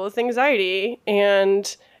struggle with anxiety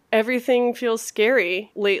and everything feels scary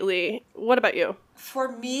lately. What about you?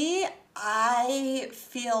 For me, I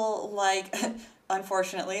feel like...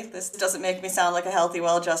 Unfortunately, this doesn't make me sound like a healthy,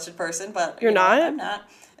 well-adjusted person, but... You're not? I'm not.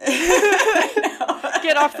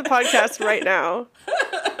 Get off the podcast right now.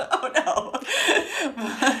 Oh, no.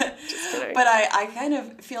 Just kidding. But I kind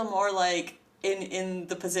of feel more like in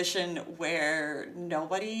the position where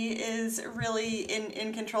nobody is really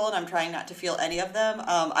in control, and I'm trying not to feel any of them.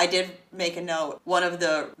 I did make a note. One of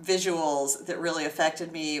the visuals that really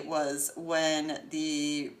affected me was when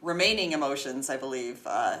the remaining emotions, I believe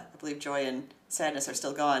joy and sadness are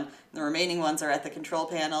still gone. The remaining ones are at the control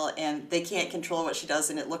panel, and they can't control what she does,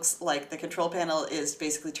 and it looks like the control panel is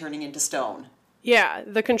basically turning into stone. Yeah,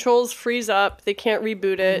 the controls freeze up. They can't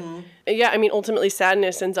reboot it. Mm-hmm. Yeah, I mean, ultimately,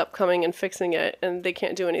 sadness ends up coming and fixing it, and they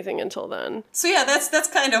can't do anything until then. So yeah, that's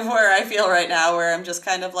kind of where I feel right now, where I'm just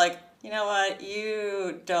kind of like, you know what,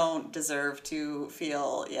 you don't deserve to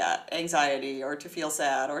feel, anxiety, or to feel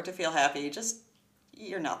sad, or to feel happy. Just,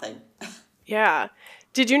 you're nothing. Yeah.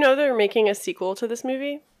 Did you know they're making a sequel to this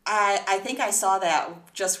movie? I think I saw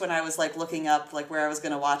that just when I was like looking up like where I was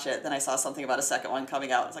going to watch it. Then I saw something about a second one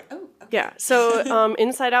coming out. I was like, oh, okay. Yeah. So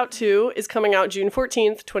Inside Out 2 is coming out June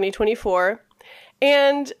 14th, 2024.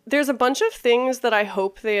 And there's a bunch of things that I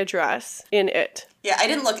hope they address in it. Yeah, I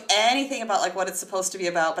didn't look anything about like what it's supposed to be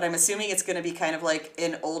about, but I'm assuming it's going to be kind of like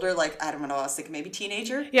an older, like, I don't know, I was thinking maybe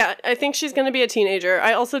teenager? Yeah, I think she's going to be a teenager.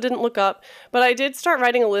 I also didn't look up, but I did start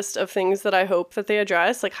writing a list of things that I hope that they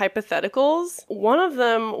address, like hypotheticals. One of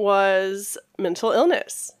them was mental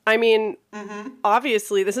illness. I mean,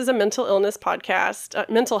 Obviously, this is a mental illness podcast,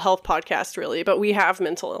 mental health podcast, really, but we have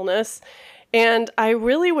mental illness. And I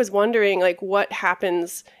really was wondering, like, what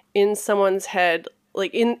happens in someone's head,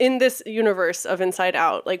 like, in this universe of Inside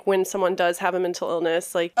Out, like, when someone does have a mental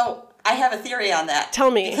illness, like... Oh, I have a theory on that.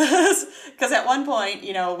 Tell me. Because at one point,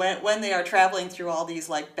 when they are traveling through all these,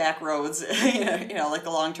 like, back roads, like the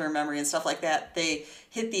long-term memory and stuff like that, they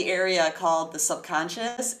hit the area called the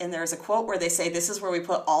subconscious, and there's a quote where they say, this is where we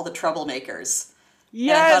put all the troublemakers.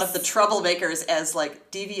 Yes. And I thought of the troublemakers as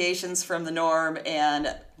like deviations from the norm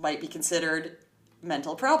and might be considered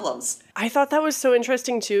mental problems. I thought that was so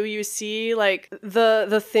interesting too. You see like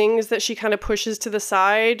the things that she kind of pushes to the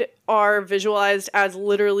side are visualized as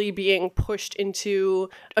literally being pushed into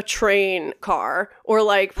a train car or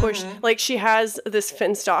like pushed like she has this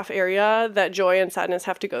fenced off area that Joy and Sadness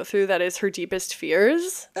have to go through that is her deepest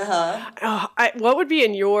fears. What would be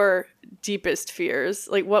in your deepest fears?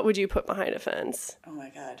 Like what would you put behind a fence? Oh my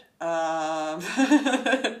God.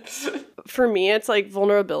 For me, it's like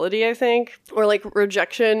vulnerability, I think, or like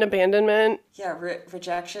rejection, abandonment. Yeah,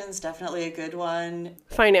 rejection's definitely a good one.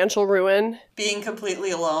 Financial ruin. Being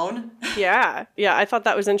completely alone. Yeah, I thought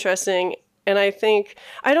that was interesting. And I think,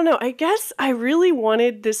 I don't know, I guess I really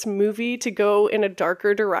wanted this movie to go in a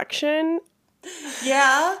darker direction.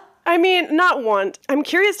 Yeah. I mean, not want. I'm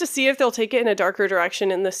curious to see if they'll take it in a darker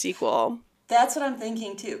direction in the sequel. That's what I'm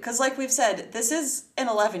thinking too. Because like we've said, this is an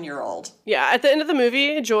 11-year-old. Yeah, at the end of the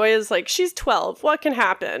movie, Joy is like, she's 12. What can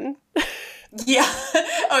happen? Yeah.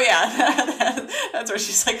 Oh, yeah. That's where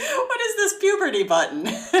she's like, what is this puberty button?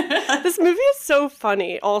 This movie is so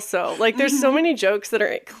funny also. Like, there's so many jokes that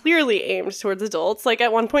are clearly aimed towards adults. Like,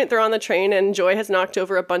 at one point, they're on the train, and Joy has knocked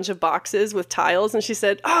over a bunch of boxes with tiles, and she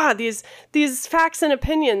said, these facts and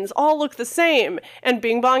opinions all look the same. And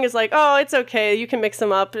Bing Bong is like, oh, it's okay. You can mix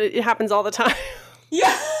them up. It happens all the time.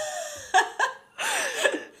 Yeah.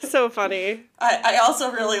 So funny. I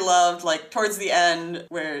also really loved, like, towards the end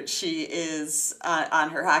where she is on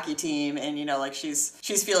her hockey team and, you know, like, she's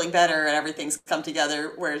feeling better and everything's come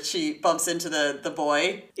together, where she bumps into the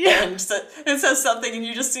boy and it says something and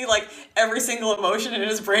you just see, like, every single emotion in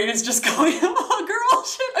his brain is just going, oh, girl,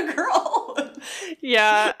 shit, a girl.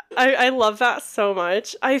 Yeah, I love that so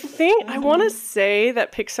much. I think, I want to say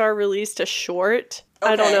that Pixar released a short.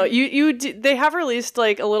 Okay. I don't know. They have released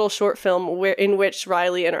like a little short film in which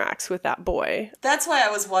Riley interacts with that boy. That's why I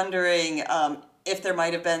was wondering if there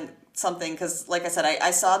might have been something, because like I said, I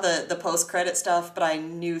saw the post-credit stuff, but I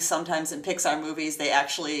knew sometimes in Pixar movies they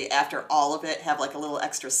actually, after all of it, have like a little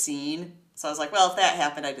extra scene. So I was like, well, if that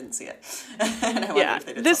happened, I didn't see it. And I wonder if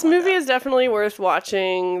they did this movie like is definitely worth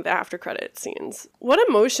watching the after-credit scenes. What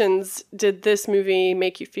emotions did this movie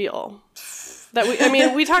make you feel?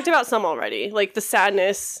 We talked about some already, like the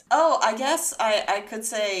sadness. Oh, I guess I could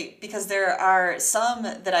say, because there are some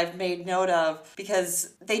that I've made note of,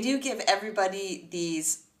 because they do give everybody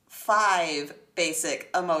these 5 basic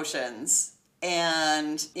emotions.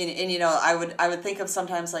 And you know, I would think of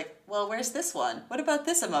sometimes like, well, where's this one? What about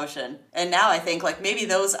this emotion? And now I think like maybe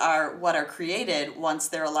those are what are created once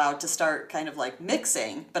they're allowed to start kind of like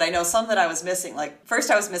mixing. But I know some that I was missing, like first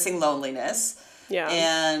I was missing loneliness. Yeah.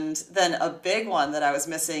 And then a big one that I was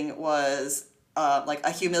missing was like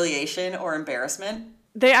a humiliation or embarrassment.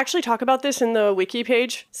 They actually talk about this in the wiki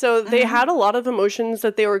page. So they had a lot of emotions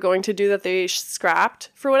that they were going to do that they scrapped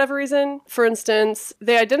for whatever reason. For instance,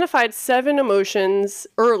 they identified 7 emotions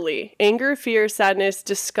early: anger, fear, sadness,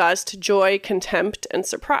 disgust, joy, contempt, and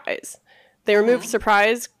surprise. They removed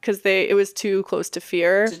surprise because it was too close to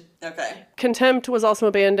fear. Okay. Contempt was also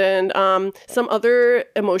abandoned. Some other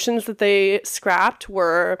emotions that they scrapped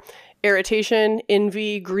were irritation,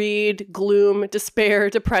 envy, greed, gloom, despair,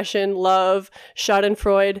 depression, love,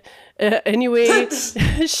 schadenfreude, ennui,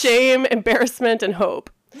 shame, embarrassment, and hope.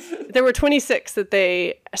 There were 26 that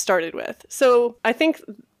they started with. So I think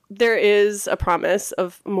there is a promise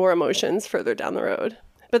of more emotions further down the road.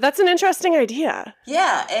 But that's an interesting idea.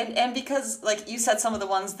 Yeah, and because like you said, some of the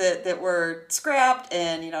ones that were scrapped,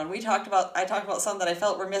 and you know, and I talked about some that I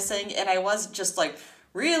felt were missing, and I was just like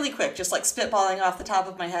really quick, just like spitballing off the top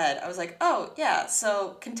of my head. I was like, oh yeah,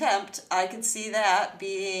 so contempt, I could see that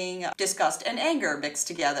being disgust and anger mixed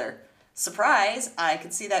together. Surprise, I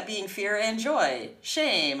could see that being fear and joy.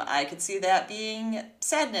 Shame, I could see that being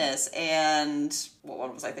sadness and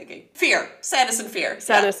what was I thinking? Fear. Sadness and fear.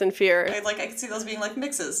 Sadness and fear. I could see those being like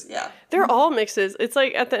mixes, yeah. They're all mixes. It's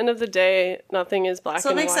like at the end of the day, nothing is black and white.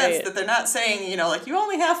 So it makes sense that they're not saying, you know, like you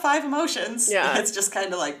only have 5 emotions. Yeah. It's just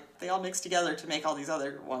kind of like they all mix together to make all these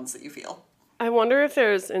other ones that you feel. I wonder if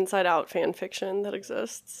there's Inside Out fan fiction that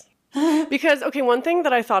exists. Because, okay, one thing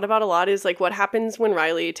that I thought about a lot is, like, what happens when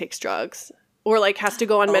Riley takes drugs? Or, like, has to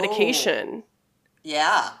go on medication?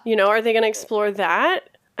 Yeah. You know, are they going to explore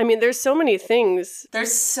that? I mean, there's so many things. They're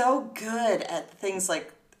so good at things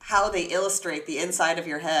like how they illustrate the inside of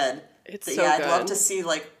your head. It's that, so yeah, good. I'd love to see,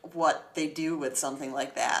 like, what they do with something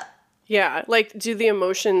like that. Yeah, like, do the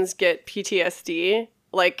emotions get PTSD?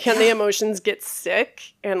 Like, can the emotions get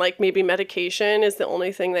sick? And, like, maybe medication is the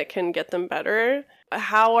only thing that can get them better?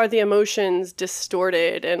 How are the emotions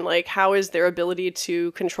distorted? And, like, how is their ability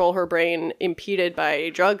to control her brain impeded by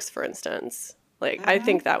drugs, for instance? Like, I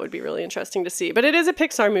think that would be really interesting to see. But it is a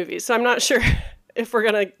Pixar movie, so I'm not sure if we're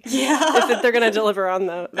gonna Yeah. if they're gonna deliver on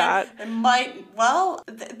that.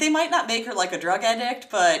 They might not make her like a drug addict,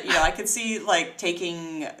 but I could see like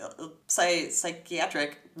taking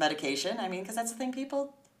psychiatric medication. I mean, because that's the thing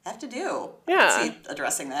people have to do. Yeah. I could see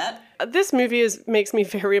addressing that. This movie makes me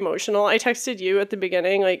very emotional. I texted you at the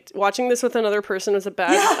beginning, like, watching this with another person was a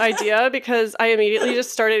bad idea because I immediately just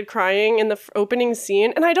started crying in the opening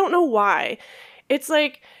scene, and I don't know why. It's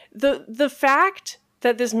like the fact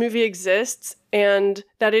that this movie exists and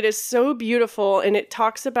that it is so beautiful and it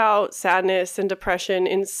talks about sadness and depression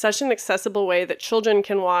in such an accessible way that children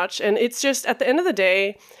can watch. And it's just, at the end of the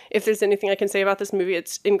day, if there's anything I can say about this movie,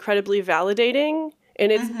 it's incredibly validating.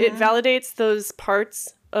 And it validates those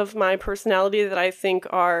parts of my personality that I think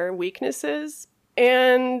are weaknesses.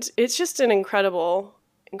 And it's just an incredible,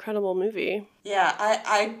 incredible movie. Yeah,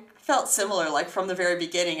 I felt similar, like, from the very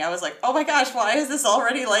beginning. I was like, oh my gosh, why is this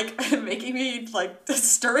already, like, making me, like,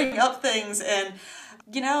 stirring up things? And,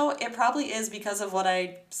 it probably is because of what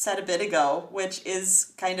I said a bit ago, which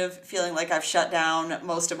is kind of feeling like I've shut down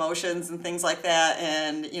most emotions and things like that.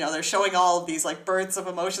 And, they're showing all of these, like, births of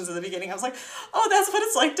emotions in the beginning. I was like, oh, that's what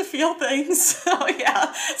it's like to feel things. So,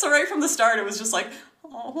 yeah. So right from the start, it was just like,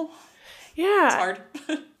 oh. Yeah. It's hard.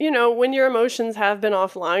 When your emotions have been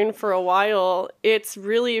offline for a while, it's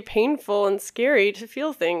really painful and scary to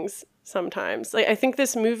feel things sometimes. Like, I think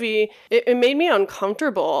this movie, it made me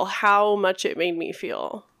uncomfortable how much it made me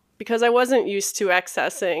feel because I wasn't used to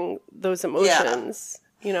accessing those emotions.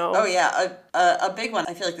 Oh, yeah. A big one.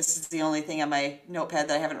 I feel like this is the only thing on my notepad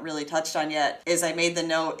that I haven't really touched on yet is I made the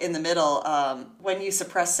note in the middle, when you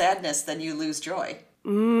suppress sadness, then you lose joy.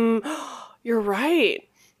 You're right.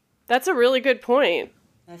 That's a really good point.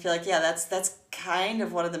 I feel like, that's kind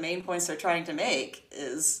of one of the main points they're trying to make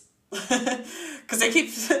is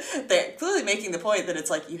because they're clearly making the point that it's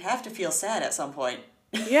like you have to feel sad at some point.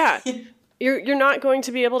 Yeah. You're not going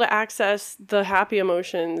to be able to access the happy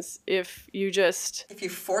emotions if you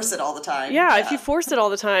force it all the time. Yeah, if you force it all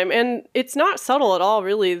the time. And it's not subtle at all,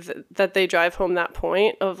 really, that they drive home that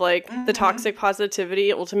point of, like, the toxic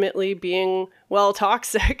positivity ultimately being,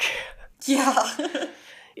 toxic. Yeah.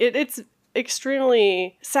 It's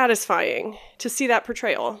extremely satisfying to see that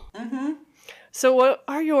portrayal. Mm-hmm. So what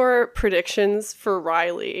are your predictions for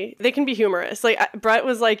Riley? They can be humorous. Like, Brett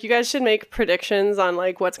was like, you guys should make predictions on,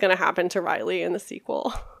 like, what's going to happen to Riley in the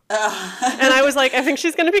sequel. And I was like, I think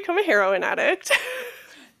she's going to become a heroin addict.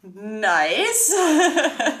 Nice.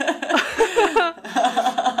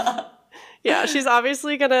 Yeah, she's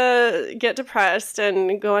obviously going to get depressed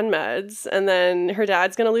and go on meds, and then her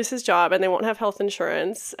dad's going to lose his job and they won't have health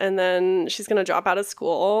insurance, and then she's going to drop out of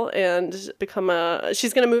school and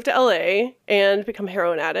she's going to move to LA and become a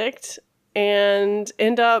heroin addict and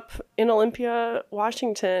end up in Olympia,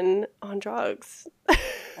 Washington on drugs.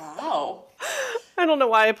 Wow. I don't know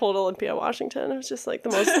why I pulled Olympia, Washington. It was just like the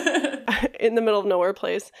most in the middle of nowhere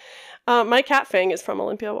place. My cat Fang is from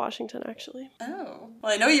Olympia, Washington, actually. Oh.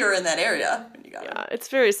 Well, I know you were in that area when you got her. Yeah, it's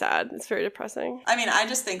very sad. It's very depressing. I mean, I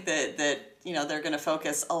just think that they're going to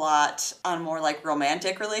focus a lot on more, like,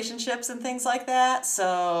 romantic relationships and things like that.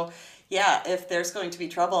 So, yeah, if there's going to be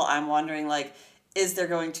trouble, I'm wondering, like, is there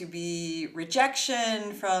going to be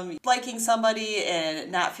rejection from liking somebody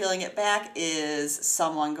and not feeling it back? Is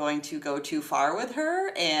someone going to go too far with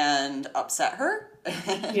her and upset her?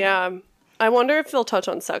 Yeah. I wonder if they'll touch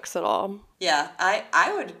on sex at all. Yeah,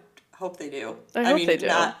 I would hope they do. I hope they do.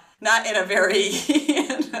 Not in a very,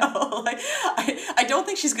 I don't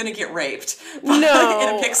think she's going to get raped. No. In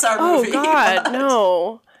a Pixar movie. Oh, God,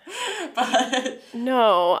 no. But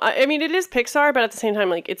no, I mean, it is Pixar, but at the same time,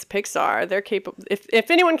 like, it's Pixar. They're capable. If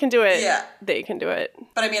anyone can do it, they can do it.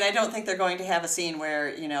 But I mean, I don't think they're going to have a scene where,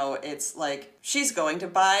 it's like she's going to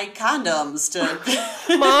buy condoms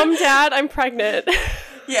to Mom, Dad, I'm pregnant.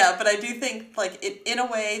 Yeah, but I do think, like, in a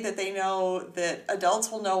way that they know that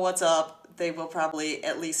adults will know what's up, they will probably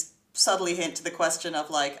at least subtly hint to the question of,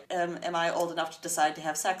 like, am I old enough to decide to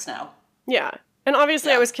have sex now? Yeah. And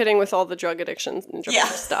obviously I was kidding with all the drug addictions and drug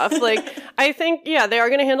stuff. Like, I think, they are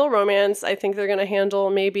going to handle romance. I think they're going to handle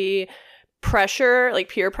maybe pressure, like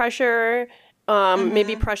peer pressure,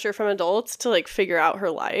 maybe pressure from adults to, like, figure out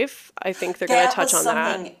her life. I think they're going to touch on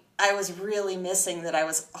that. I was really missing that I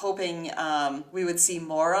was hoping we would see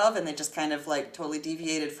more of, and they just kind of, like, totally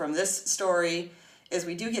deviated from this story, is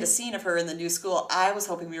we do get a scene of her in the new school. I was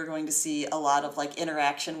hoping we were going to see a lot of, like,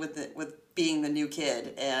 interaction with being the new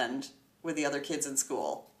kid and with the other kids in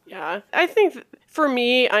school. Yeah. I think for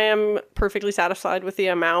me, I am perfectly satisfied with the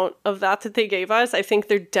amount of that they gave us. I think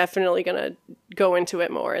they're definitely going to go into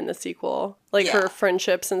it more in the sequel. Like her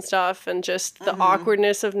friendships and stuff and just the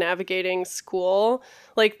awkwardness of navigating school.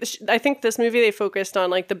 Like, I think this movie, they focused on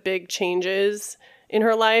like the big changes in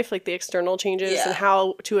her life, like the external changes and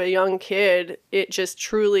how to a young kid, it just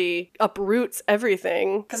truly uproots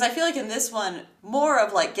everything. Because I feel like in this one, more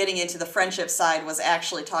of like getting into the friendship side was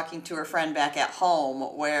actually talking to her friend back at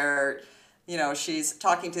home where, you know, she's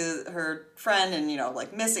talking to her friend and, you know,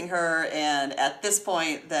 like missing her. And at this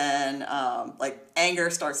point, then like anger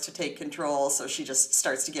starts to take control. So she just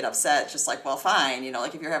starts to get upset, just like, well, fine, you know,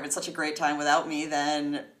 like if you're having such a great time without me,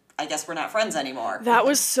 then I guess we're not friends anymore. That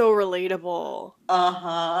was so relatable.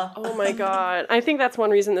 Oh my God. I think that's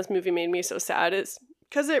one reason this movie made me so sad is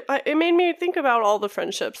because it made me think about all the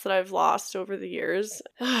friendships that I've lost over the years.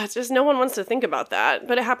 It's just no one wants to think about that,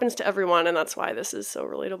 but it happens to everyone, and that's why this is so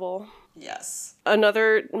relatable. Yes.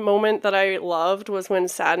 Another moment that I loved was when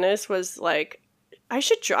Sadness was like, I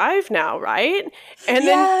should drive now, right? And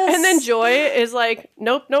then Joy is like,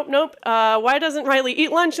 nope. Why doesn't Riley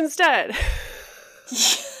eat lunch instead?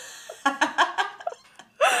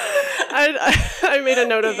 I made a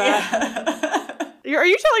note of that. Yeah. Are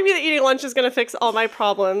you telling me that eating lunch is going to fix all my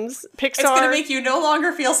problems? Pixar. It's going to make you no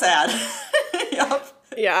longer feel sad. Yep.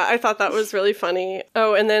 Yeah, I thought that was really funny.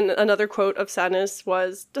 Oh, and then another quote of Sadness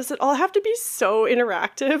was, does it all have to be so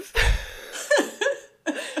interactive?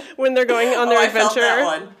 When they're going on their adventure. I felt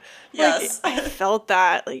that one. Yes. Like, I felt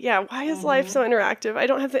that. Like, yeah, why is life so interactive? I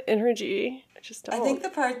don't have the energy. I just don't. I think the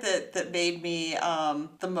part that made me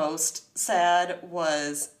the most sad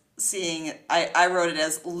was seeing, I wrote it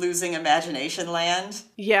as losing imagination land.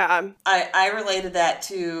 Yeah. I related that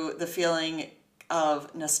to the feeling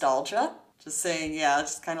of nostalgia. Just saying, yeah,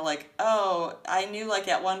 it's kind of like, oh, I knew like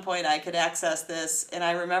at one point I could access this and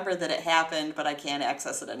I remember that it happened, but I can't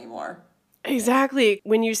access it anymore. Exactly.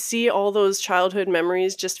 When you see all those childhood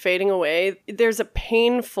memories just fading away, there's a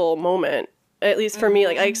painful moment. At least for me,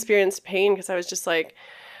 like I experienced pain because I was just like,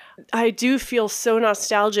 I do feel so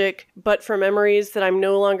nostalgic, but for memories that I'm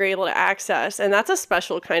no longer able to access. And that's a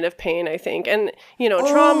special kind of pain, I think. And, you know,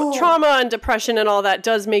 trauma and depression and all that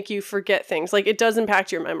does make you forget things. Like it does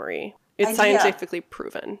impact your memory. It's scientifically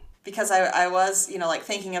proven. Because I was, you know, like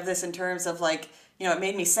thinking of this in terms of like, you know, it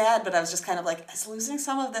made me sad, but I was just kind of like, is losing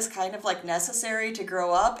some of this kind of like necessary to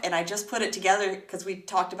grow up? And I just put it together because we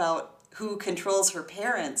talked about who controls her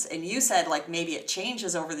parents. And you said like maybe it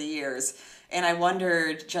changes over the years. And I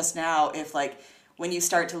wondered just now if like when you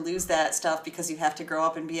start to lose that stuff because you have to grow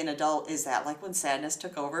up and be an adult, is that like when Sadness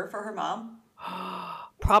took over for her mom?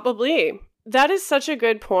 Probably. That is such a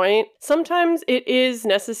good point. Sometimes it is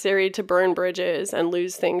necessary to burn bridges and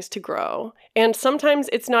lose things to grow. And sometimes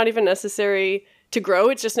it's not even necessary to grow,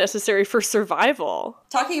 it's just necessary for survival.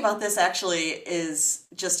 Talking about this actually is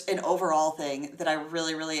just an overall thing that I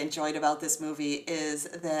really, really enjoyed about this movie is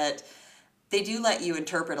that they do let you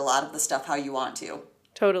interpret a lot of the stuff how you want to.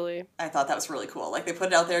 Totally. I thought that was really cool. Like they put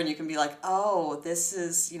it out there and you can be like, oh, this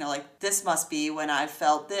is, you know, like this must be when I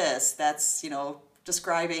felt this. That's, you know,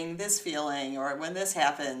 describing this feeling or when this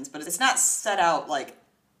happens. But it's not set out like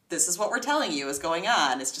this is what we're telling you is going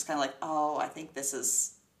on. It's just kind of like, oh, I think this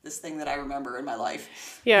is this thing that I remember in my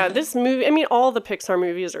life. Yeah, this movie, I mean, all the Pixar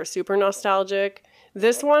movies are super nostalgic.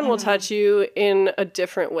 This one will touch you in a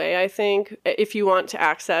different way, I think. If you want to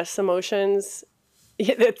access emotions,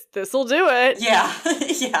 this will do it. Yeah,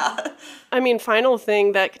 yeah. I mean, final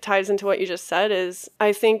thing that ties into what you just said is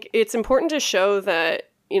I think it's important to show that,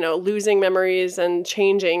 you know, losing memories and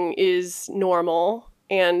changing is normal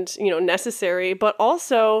and, you know, necessary, but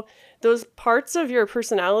also those parts of your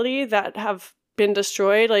personality that have been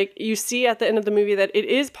destroyed, like you see at the end of the movie that it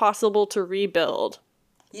is possible to rebuild.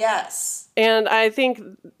 Yes. And I think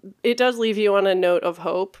it does leave you on a note of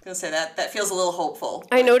hope. I was going to say that feels a little hopeful.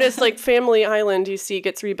 I noticed like Family Island, you see,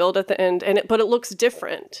 gets rebuilt at the end, but it looks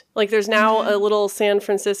different. Like there's now a little San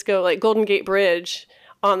Francisco, like Golden Gate Bridge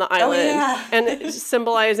on the island. Oh, yeah. And it's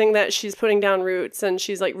symbolizing that she's putting down roots and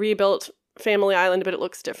she's like rebuilt Family Island, but it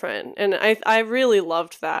looks different. And I really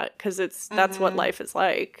loved that because that's what life is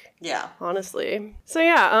like. Yeah. Honestly. So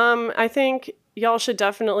yeah, I think y'all should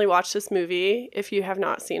definitely watch this movie if you have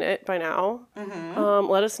not seen it by now.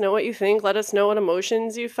 Let us know what you think. Let us know what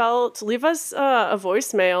emotions you felt. Leave us a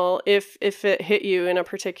voicemail if it hit you in a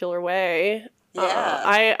particular way.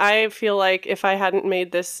 Yeah. I feel like if I hadn't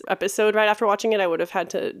made this episode right after watching it, I would have had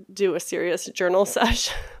to do a serious journal sesh.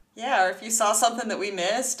 Yeah, or if you saw something that we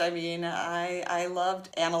missed, I mean, I loved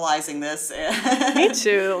analyzing this. Me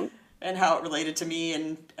too. And how it related to me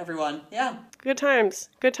and everyone. Yeah. Good times.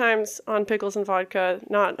 Good times on Pickles and Vodka,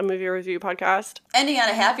 not a movie review podcast. Ending on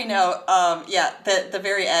a happy note, the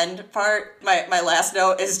very end part, my last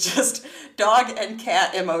note is just dog and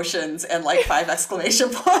cat emotions and like 5 exclamation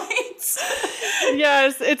points.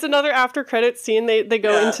 Yes, it's another after credit scene. They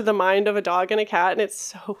go into the mind of a dog and a cat, and it's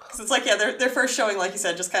so... Cause it's like, they're first showing, like you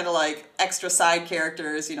said, just kind of like extra side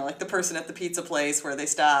characters, you know, like the person at the pizza place where they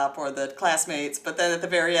stop or the classmates, but then at the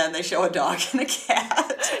very end they show a dog and a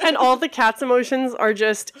cat. And all the cat's emotions are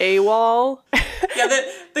just AWOL. Yeah,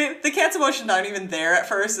 the cat's emotions aren't even there at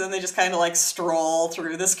first, and then they just kind of like stroll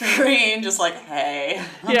through the screen, just like, hey.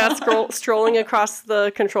 Yeah, strolling across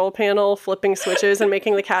the control panel, flipping switches, and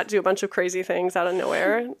making the cat do a bunch of crazy things out of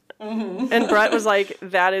nowhere. Mm-hmm. And Brett was like,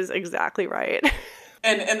 that is exactly right.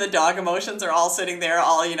 And the dog emotions are all sitting there,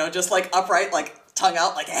 all, you know, just like upright, like tongue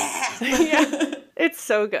out, like, ah. Yeah, it's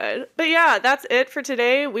so good. But yeah, that's it for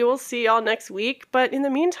today. We will see y'all next week. But in the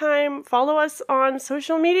meantime, follow us on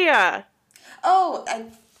social media. Oh, I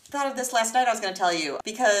thought of this last night I was going to tell you,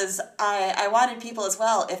 because I wanted people as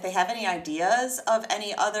well, if they have any ideas of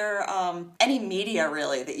any other, any media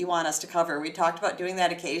really that you want us to cover. We talked about doing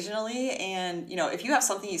that occasionally, and, you know, if you have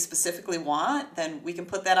something you specifically want, then we can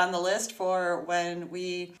put that on the list for when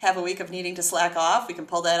we have a week of needing to slack off. We can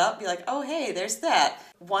pull that up, be like, oh, hey, there's that.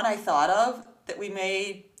 One I thought of that we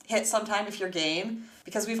may hit sometime if you're game,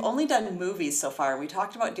 because we've only done movies so far. We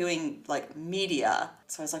talked about doing like media.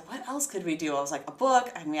 So I was like, what else could we do? I was like, a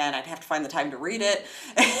book. I mean, I'd have to find the time to read it.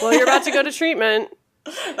 Well, you're about to go to treatment.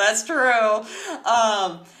 That's true.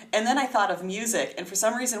 And then I thought of music. And for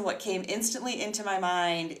some reason, what came instantly into my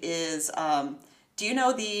mind is, do you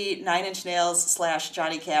know the 9 Inch Nails /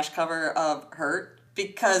 Johnny Cash cover of Hurt?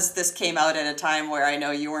 Because this came out at a time where I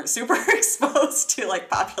know you weren't super exposed to like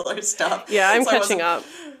popular stuff. Yeah, I'm catching up.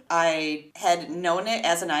 I had known it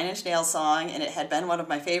as a 9 Inch Nails song, and it had been one of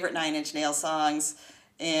my favorite 9 Inch Nails songs,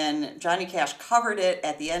 and Johnny Cash covered it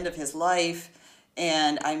at the end of his life,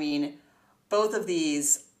 and I mean, both of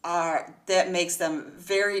these that makes them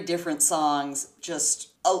very different songs, just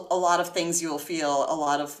a lot of things you'll feel, a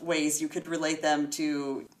lot of ways you could relate them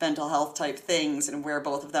to mental health type things, and where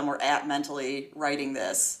both of them were at mentally writing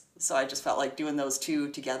this. So I just felt like doing those two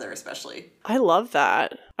together especially. I love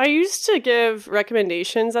that. I used to give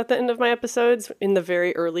recommendations at the end of my episodes in the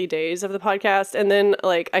very early days of the podcast, and then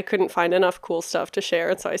like I couldn't find enough cool stuff to share,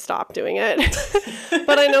 and so I stopped doing it.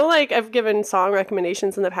 But I know like I've given song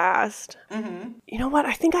recommendations in the past. Mm-hmm. You know what?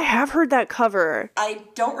 I think I have heard that cover. I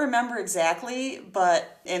don't remember exactly,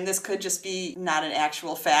 and this could just be not an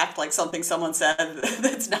actual fact, like something someone said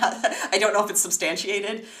that's not, I don't know if it's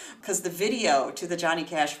substantiated, because the video to the Johnny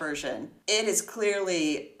Cash version, it is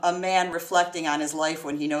clearly a man reflecting on his life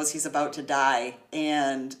when he knows he's about to die.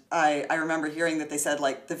 And I remember hearing that they said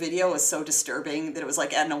like the video was so disturbing that it was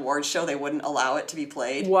like at an awards show they wouldn't allow it to be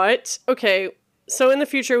played. What? Okay. So in the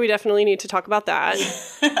future, we definitely need to talk about that.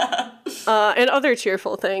 And other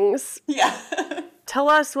cheerful things. Yeah. Tell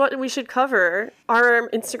us what we should cover. Our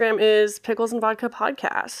Instagram is Pickles and Vodka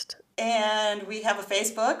Podcast. And we have a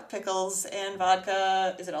Facebook, Pickles and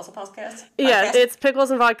Vodka. Is it also podcast? Yeah, it's Pickles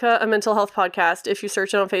and Vodka, a mental health podcast. If you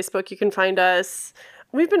search it on Facebook, you can find us.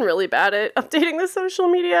 We've been really bad at updating the social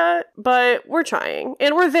media, but we're trying.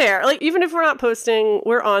 And we're there. Like, even if we're not posting,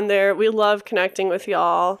 we're on there. We love connecting with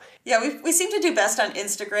y'all. Yeah, we seem to do best on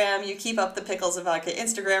Instagram. You keep up the Pickles and Vodka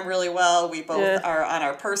Instagram really well. We both are on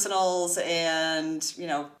our personals, and, you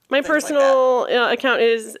know, my personal account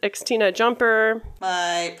is Xtina Jumper.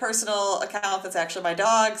 My personal account, that's actually my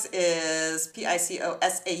dog's, is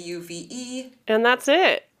PICOSAUVE. And that's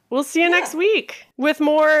it. We'll see you next week with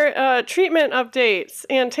more treatment updates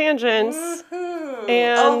and tangents. Woohoo.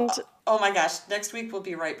 And oh my gosh, next week will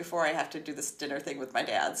be right before I have to do this dinner thing with my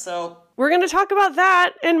dad. So we're going to talk about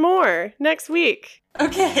that and more next week.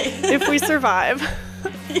 Okay. If we survive.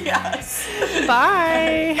 Yes.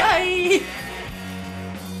 Bye. Bye.